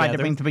close together, tried to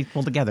bring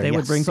people together. They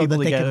would bring so people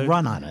that together. They could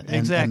run on it.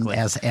 Exactly.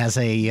 And as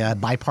a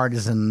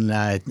bipartisan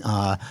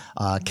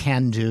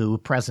can-do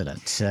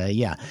president.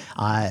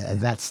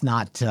 That's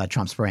not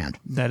Trump's brand.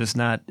 That is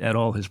not at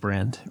all his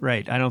brand.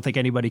 Right. I don't think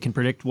anybody can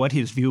predict what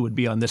his view would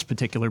be on this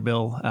particular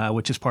bill,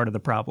 which is part of the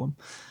problem.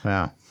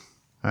 Yeah.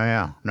 Oh,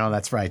 yeah. No,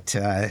 that's right.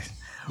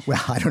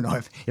 Well, I don't know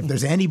if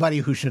there's anybody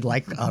who should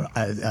like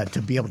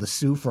to be able to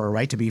sue for a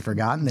right to be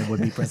forgotten, it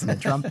would be President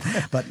Trump.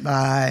 But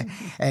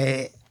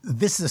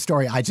this is a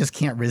story I just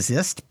can't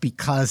resist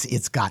because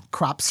it's got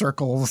crop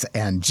circles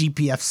and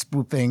GPS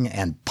spoofing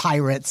and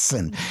pirates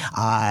and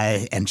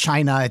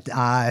China.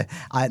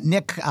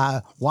 Nick,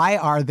 why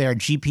are there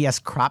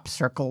GPS crop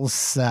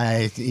circles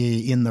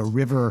in the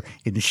river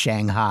in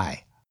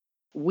Shanghai?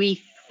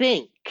 We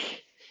think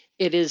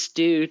it is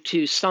due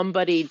to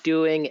somebody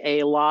doing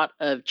a lot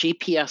of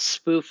GPS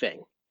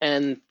spoofing.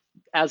 And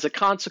as a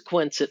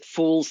consequence, it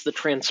fools the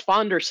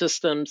transponder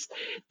systems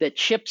that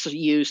ships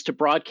use to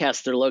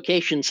broadcast their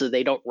location so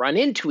they don't run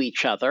into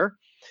each other.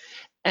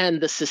 And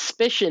the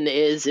suspicion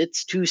is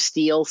it's to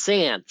steal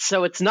sand.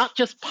 So it's not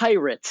just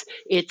pirates,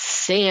 it's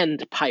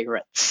sand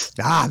pirates.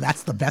 Ah,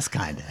 that's the best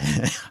kind.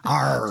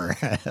 Arr.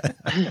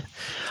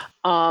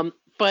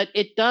 But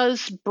it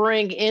does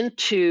bring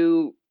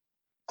into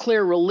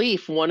clear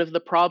relief, one of the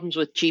problems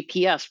with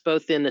GPS,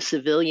 both in a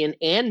civilian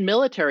and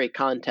military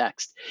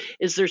context,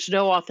 is there's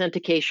no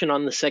authentication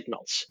on the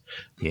signals.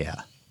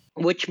 Yeah.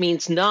 Which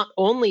means not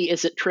only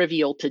is it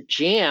trivial to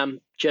jam,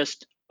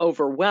 just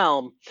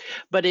overwhelm,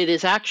 but it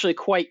is actually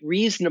quite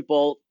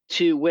reasonable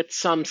to, with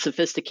some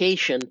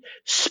sophistication,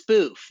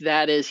 spoof.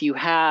 That is, you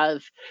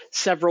have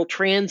several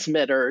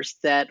transmitters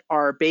that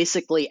are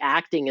basically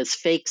acting as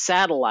fake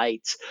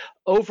satellites,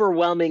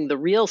 overwhelming the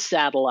real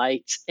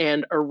satellites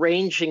and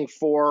arranging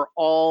for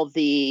all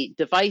the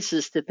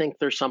devices to think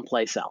they're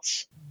someplace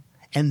else.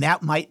 And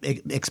that might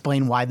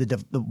explain why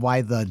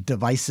the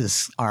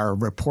devices are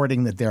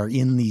reporting that they're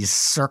in these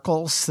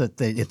circles,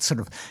 that it sort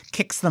of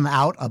kicks them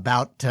out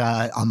about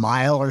a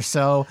mile or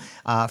so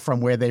from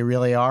where they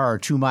really are, or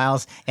 2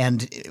 miles.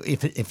 And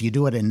if you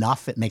do it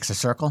enough, it makes a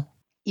circle?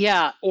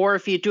 Yeah, or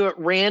if you do it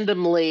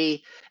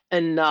randomly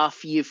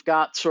enough, you've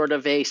got sort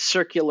of a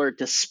circular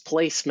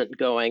displacement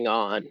going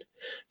on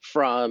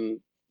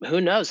from,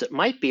 who knows, it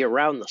might be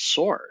around the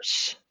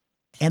source.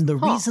 And the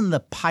reason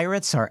the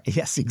pirates are –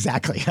 yes,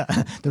 exactly.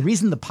 The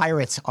reason the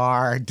pirates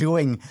are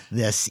doing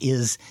this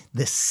is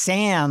the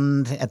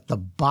sand at the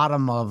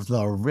bottom of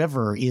the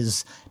river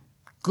is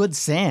good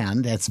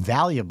sand. It's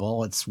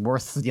valuable. It's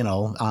worth,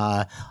 nearly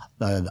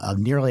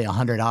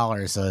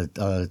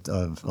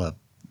 $100 a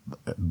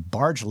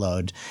barge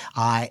load.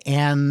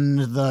 And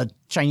the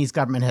Chinese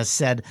government has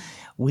said,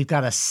 we've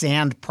got a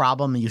sand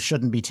problem. You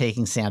shouldn't be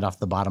taking sand off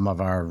the bottom of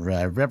our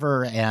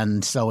river.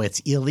 And so it's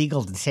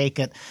illegal to take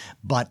it.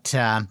 But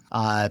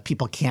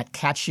people can't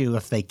catch you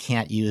if they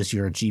can't use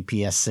your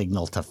GPS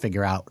signal to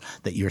figure out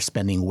that you're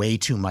spending way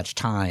too much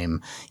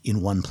time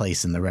in one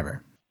place in the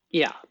river.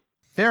 Yeah.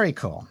 Very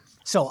cool.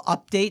 So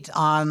update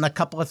on a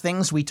couple of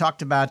things. We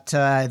talked about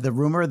the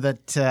rumor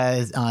that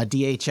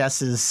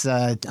DHS's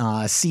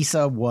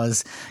CISA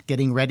was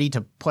getting ready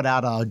to put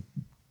out a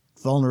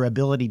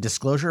vulnerability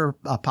disclosure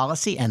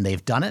policy, and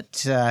they've done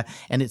it.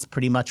 And it's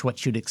pretty much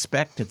what you'd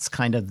expect. It's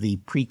kind of the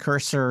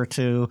precursor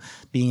to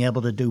being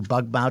able to do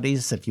bug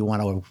bounties. If you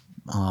want to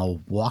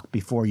walk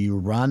before you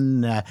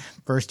run,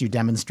 first you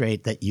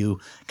demonstrate that you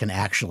can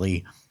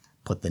actually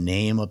put the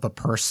name of a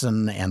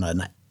person and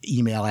an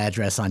email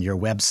address on your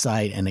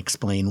website and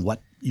explain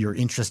what you're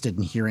interested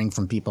in hearing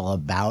from people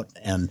about,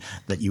 and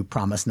that you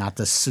promise not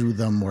to sue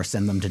them or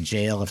send them to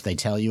jail if they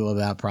tell you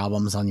about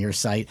problems on your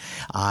site.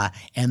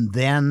 And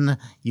then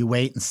you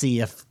wait and see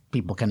if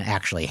people can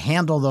actually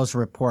handle those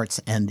reports.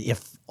 And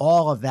if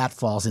all of that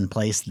falls in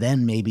place,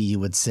 then maybe you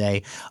would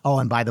say, oh,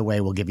 and by the way,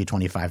 we'll give you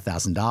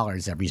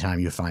 $25,000 every time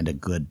you find a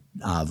good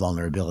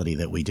vulnerability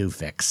that we do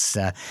fix.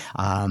 So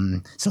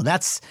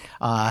that's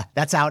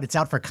out. It's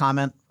out for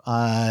comment.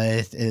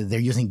 They're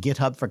using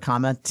GitHub for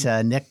comment.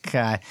 Nick,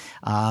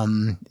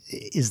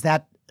 is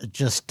that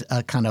just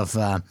a kind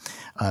of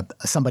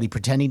somebody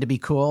pretending to be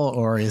cool,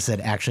 or is it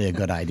actually a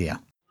good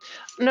idea?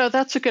 No,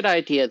 that's a good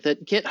idea.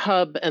 That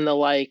GitHub and the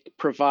like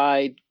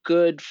provide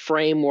good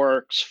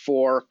frameworks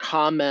for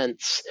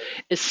comments,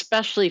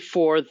 especially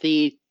for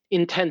the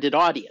intended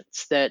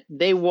audience, that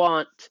they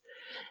want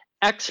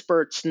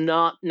experts,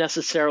 not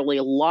necessarily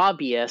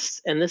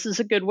lobbyists. And this is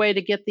a good way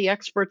to get the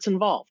experts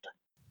involved.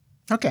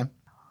 Okay.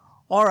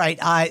 All right.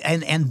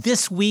 And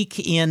this week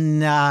in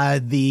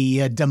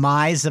the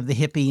demise of the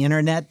hippie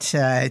internet,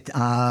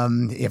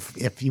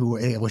 if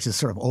you, which is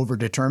sort of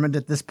overdetermined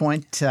at this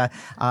point.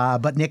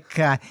 But Nick,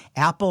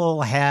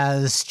 Apple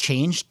has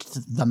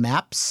changed the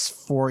maps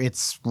for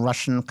its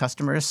Russian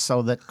customers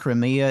so that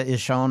Crimea is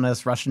shown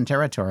as Russian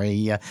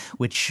territory,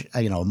 which,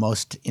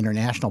 most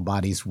international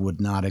bodies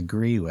would not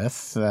agree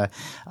with.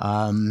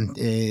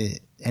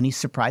 Any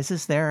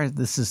surprises there?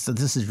 This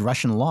is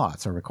Russian law.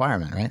 It's a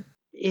requirement, right?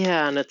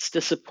 Yeah, and it's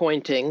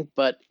disappointing,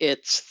 but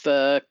it's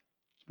the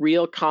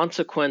real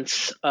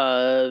consequence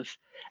of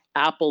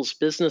Apple's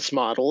business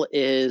model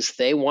is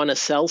they want to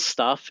sell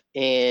stuff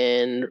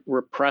in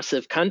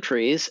repressive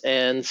countries,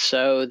 and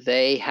so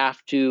they have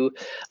to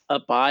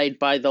abide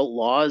by the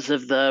laws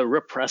of the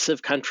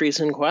repressive countries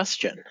in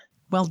question.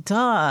 Well,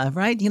 duh,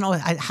 right?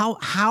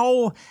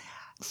 How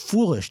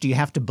foolish do you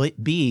have to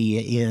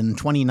be in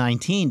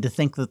 2019 to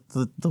think that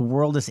the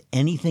world is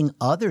anything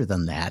other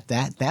than that?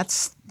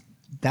 That's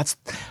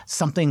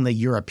something the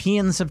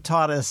Europeans have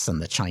taught us,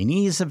 and the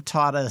Chinese have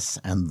taught us,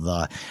 and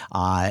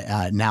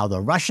now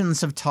the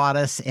Russians have taught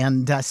us,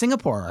 and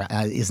Singapore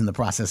is in the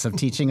process of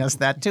teaching us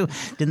that too.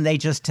 Didn't they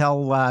just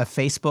tell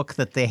Facebook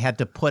that they had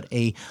to put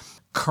a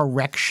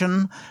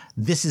correction,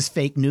 this is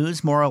fake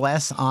news, more or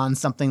less, on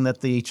something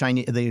that the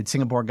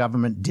Singapore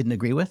government didn't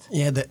agree with?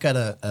 Yeah, they've got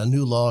a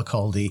new law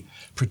called the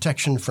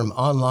Protection from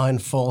Online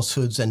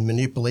Falsehoods and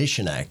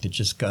Manipulation Act. It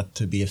just got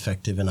to be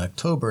effective in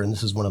October, and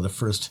this is one of the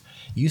first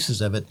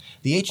uses of it.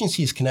 The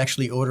agencies can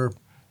actually order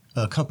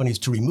companies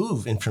to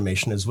remove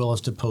information as well as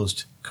to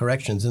post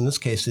corrections. In this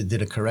case, they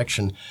did a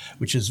correction,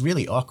 which is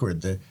really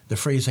awkward. The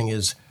phrasing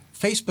is,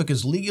 Facebook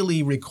is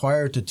legally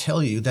required to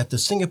tell you that the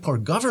Singapore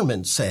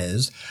government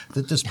says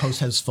that this post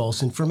has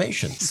false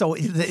information. So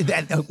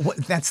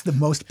that's the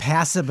most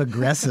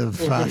passive-aggressive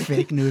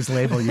fake news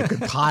label you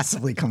could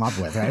possibly come up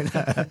with, right?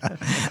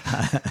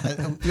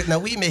 Now,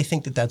 we may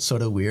think that that's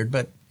sort of weird,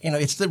 but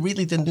it's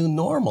really the new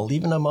normal,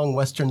 even among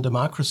Western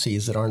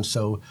democracies that aren't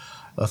so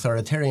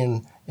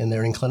authoritarian in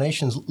their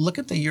inclinations. Look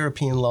at the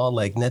European law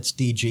like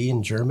NetzDG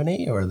in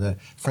Germany, or the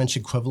French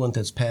equivalent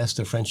that's passed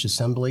the French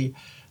Assembly.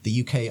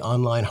 The UK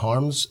online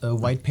harms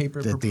white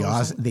paper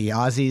proposal. The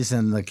Aussies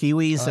and the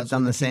Kiwis have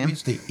done the same.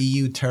 The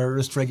EU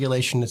terrorist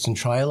regulation that's in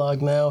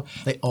trialogue now.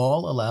 They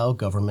all allow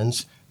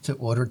governments to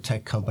order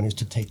tech companies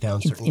to take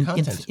down certain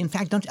content. In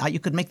fact, you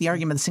could make the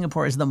argument that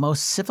Singapore is the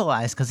most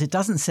civilized because it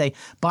doesn't say,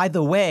 by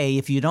the way,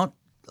 if you don't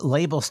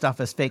label stuff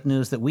as fake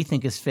news that we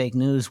think is fake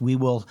news, we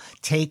will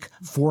take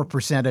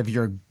 4% of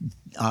your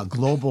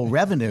global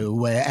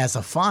revenue as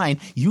a fine.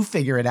 You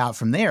figure it out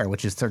from there,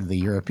 which is sort of the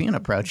European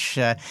approach.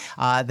 They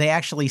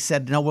actually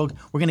said, no, we're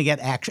going to get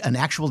an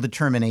actual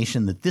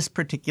determination that this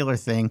particular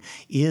thing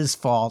is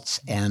false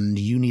and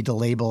you need to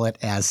label it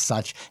as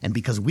such. And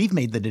because we've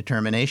made the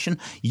determination,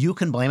 you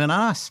can blame it on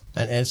us.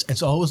 And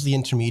it's always the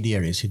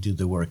intermediaries who do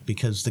the work,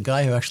 because the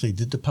guy who actually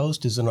did the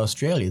post is in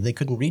Australia. They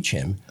couldn't reach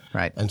him.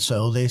 Right. And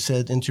so they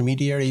said,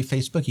 intermediary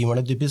Facebook, you want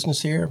to do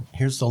business here?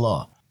 Here's the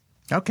law.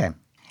 Okay.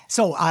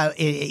 So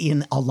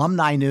in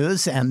alumni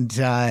news and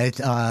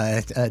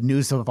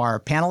news of our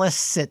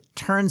panelists, it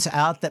turns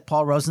out that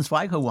Paul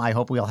Rosenzweig, who I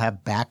hope we'll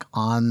have back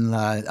on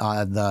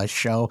the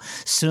show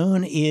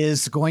soon,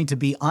 is going to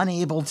be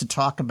unable to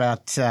talk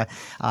about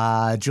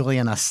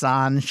Julian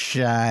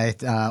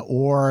Assange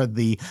or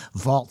the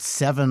Vault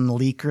 7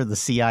 leaker, the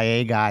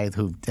CIA guy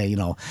who,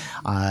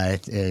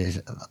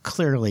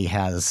 clearly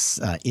has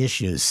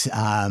issues,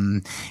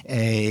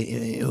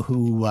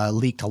 who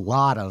leaked a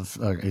lot of,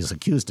 or is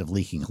accused of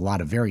leaking a lot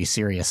of very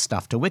serious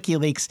stuff to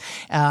WikiLeaks.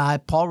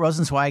 Paul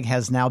Rosenzweig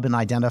has now been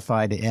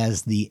identified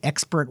as the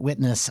expert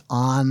witness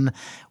on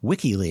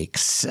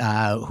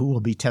WikiLeaks, who will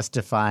be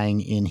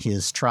testifying in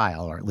his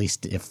trial, or at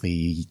least if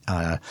the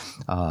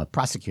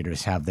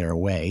prosecutors have their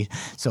way.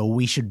 So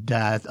we should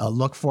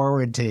look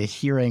forward to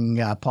hearing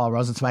Paul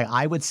Rosenzweig.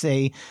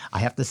 I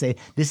have to say,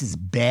 this is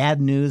bad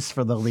news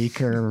for the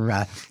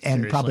leaker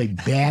and probably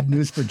bad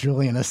news for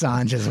Julian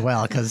Assange as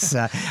well, because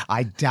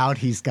I doubt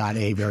he's got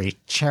a very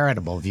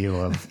charitable view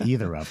of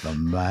either of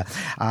them.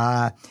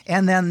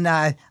 And then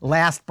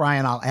last,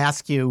 Brian, I'll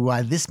ask you,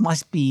 this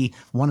must be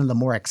one of the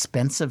more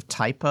expensive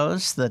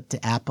typos that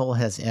Apple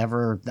has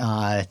ever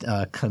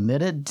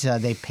committed.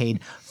 They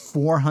paid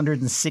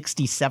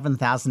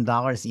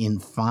 $467,000 in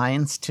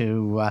fines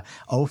to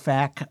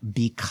OFAC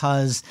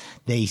because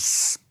they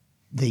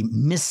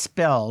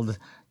misspelled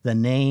the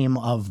name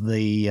of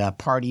the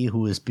party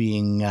who was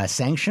being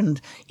sanctioned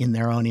in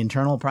their own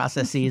internal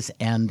processes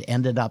and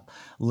ended up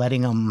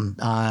letting them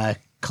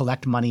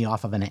collect money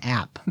off of an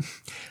app.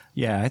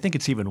 Yeah, I think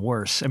it's even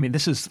worse. I mean,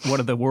 this is one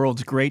of the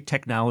world's great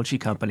technology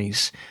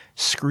companies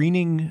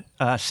screening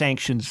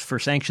sanctions for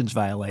sanctions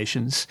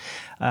violations.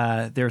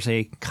 There's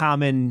a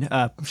common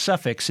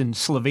suffix in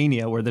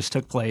Slovenia where this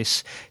took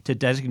place to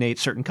designate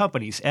certain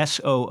companies,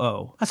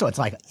 SOO. So it's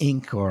like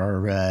Inc.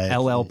 or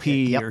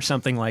LLP or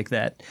something like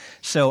that.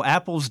 So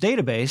Apple's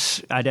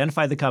database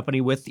identified the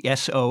company with the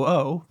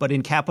SOO, but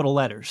in capital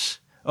letters.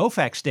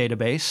 OFAC's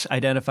database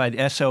identified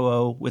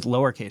SOO with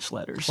lowercase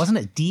letters. Wasn't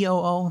it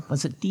DOO?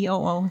 Was it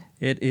DOO?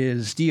 It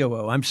is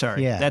DOO. I'm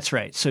sorry. Yeah. That's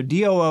right. So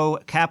DOO,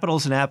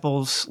 capitals and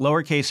Apple's,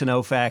 lowercase and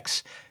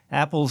OFAC's.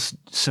 Apple's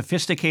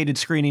sophisticated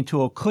screening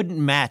tool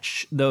couldn't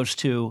match those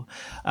two.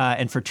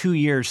 And for 2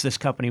 years, this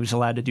company was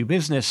allowed to do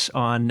business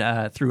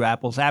on through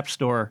Apple's App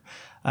Store,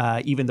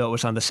 even though it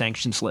was on the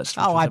sanctions list.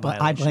 I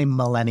blame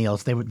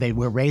millennials. They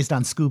were raised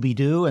on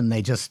Scooby-Doo, and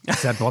they just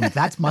said, well,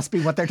 that must be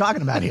what they're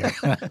talking about here.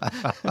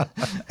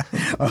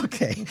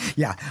 Okay.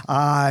 Yeah.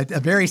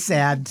 Very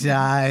sad.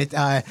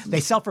 They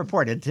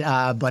self-reported,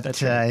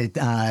 but right.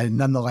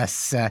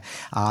 Nonetheless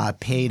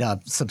paid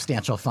a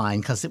substantial fine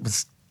because it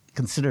was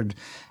considered,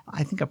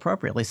 I think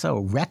appropriately so,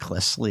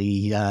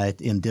 recklessly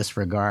in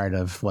disregard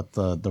of what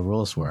the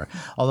rules were.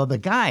 Although the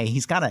guy,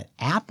 he's got an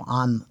app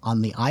on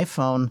the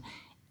iPhone,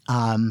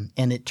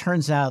 and it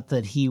turns out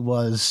that he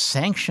was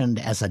sanctioned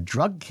as a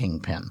drug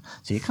kingpin.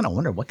 So you kind of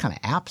wonder what kind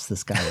of apps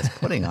this guy is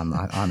putting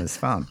on his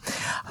phone.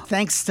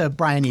 Thanks to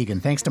Brian Egan.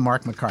 Thanks to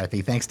Mark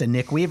McCarthy. Thanks to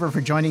Nick Weaver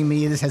for joining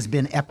me. This has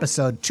been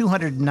episode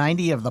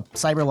 290 of the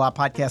Cyber Law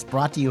Podcast,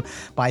 brought to you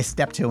by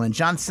Steptoe &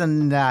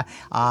 Johnson.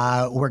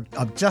 We're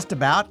just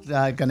about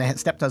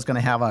Steptoe's going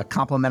to have a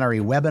complimentary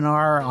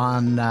webinar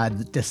on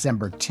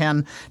December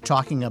 10,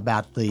 talking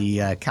about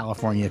the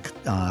California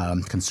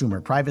Consumer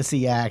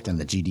Privacy Act and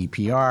the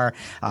GDPR.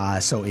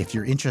 So if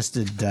you're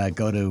interested,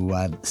 go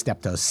to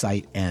Steptoe's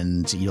site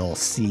and you'll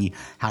see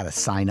how to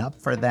sign up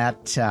for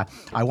that.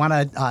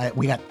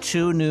 We got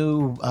 2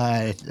 new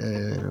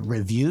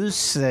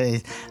reviews,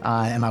 and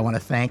I want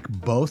to thank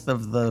both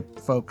of the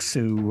folks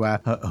who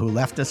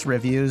left us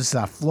reviews.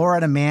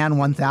 Florida Man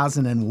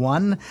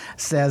 1001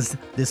 says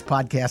this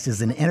podcast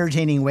is an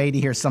entertaining way to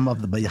hear some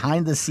of the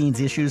behind-the-scenes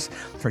issues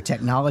for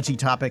technology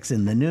topics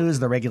in the news.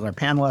 The regular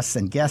panelists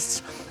and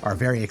guests are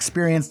very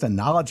experienced and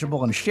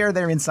knowledgeable and share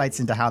their insights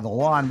into how the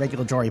law and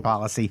regulatory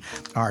policy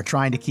are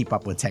trying to keep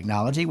up with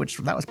technology,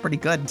 that was pretty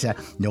good.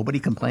 Nobody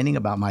complaining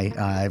about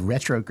my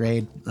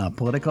retrograde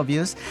political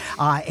views.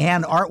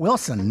 And Art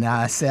Wilson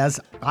says,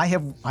 I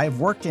have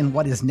worked in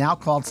what is now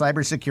called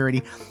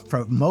cybersecurity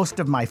for most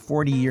of my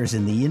 40 years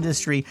in the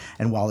industry,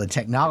 and while the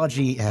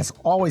technology has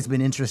always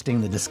been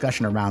interesting, the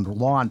discussion around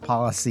law and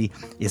policy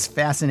is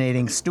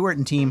fascinating. Stuart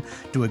and team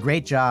do a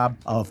great job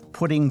of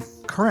putting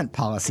current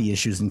policy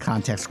issues in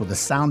context with a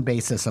sound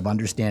basis of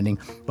understanding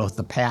both the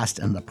the past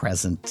and the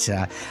present.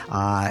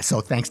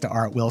 So thanks to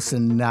Art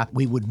Wilson.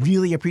 We would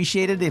really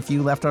appreciate it if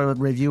you left a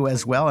review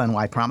as well, and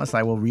I promise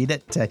I will read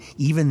it,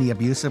 even the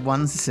abusive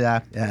ones,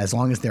 as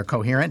long as they're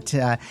coherent.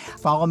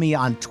 Follow me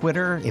on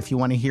Twitter if you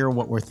want to hear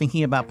what we're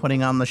thinking about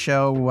putting on the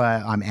show.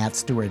 I'm at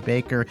Stuart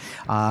Baker.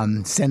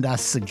 Send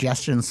us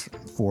suggestions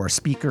for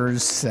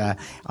speakers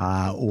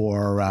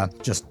or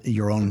just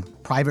your own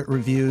private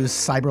reviews,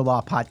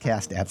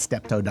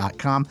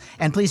 cyberlawpodcast@steptoe.com.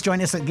 And please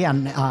join us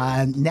again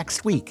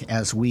next week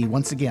as we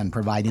once again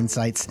provide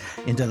insights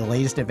into the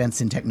latest events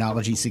in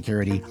technology,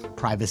 security,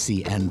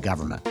 privacy, and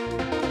government.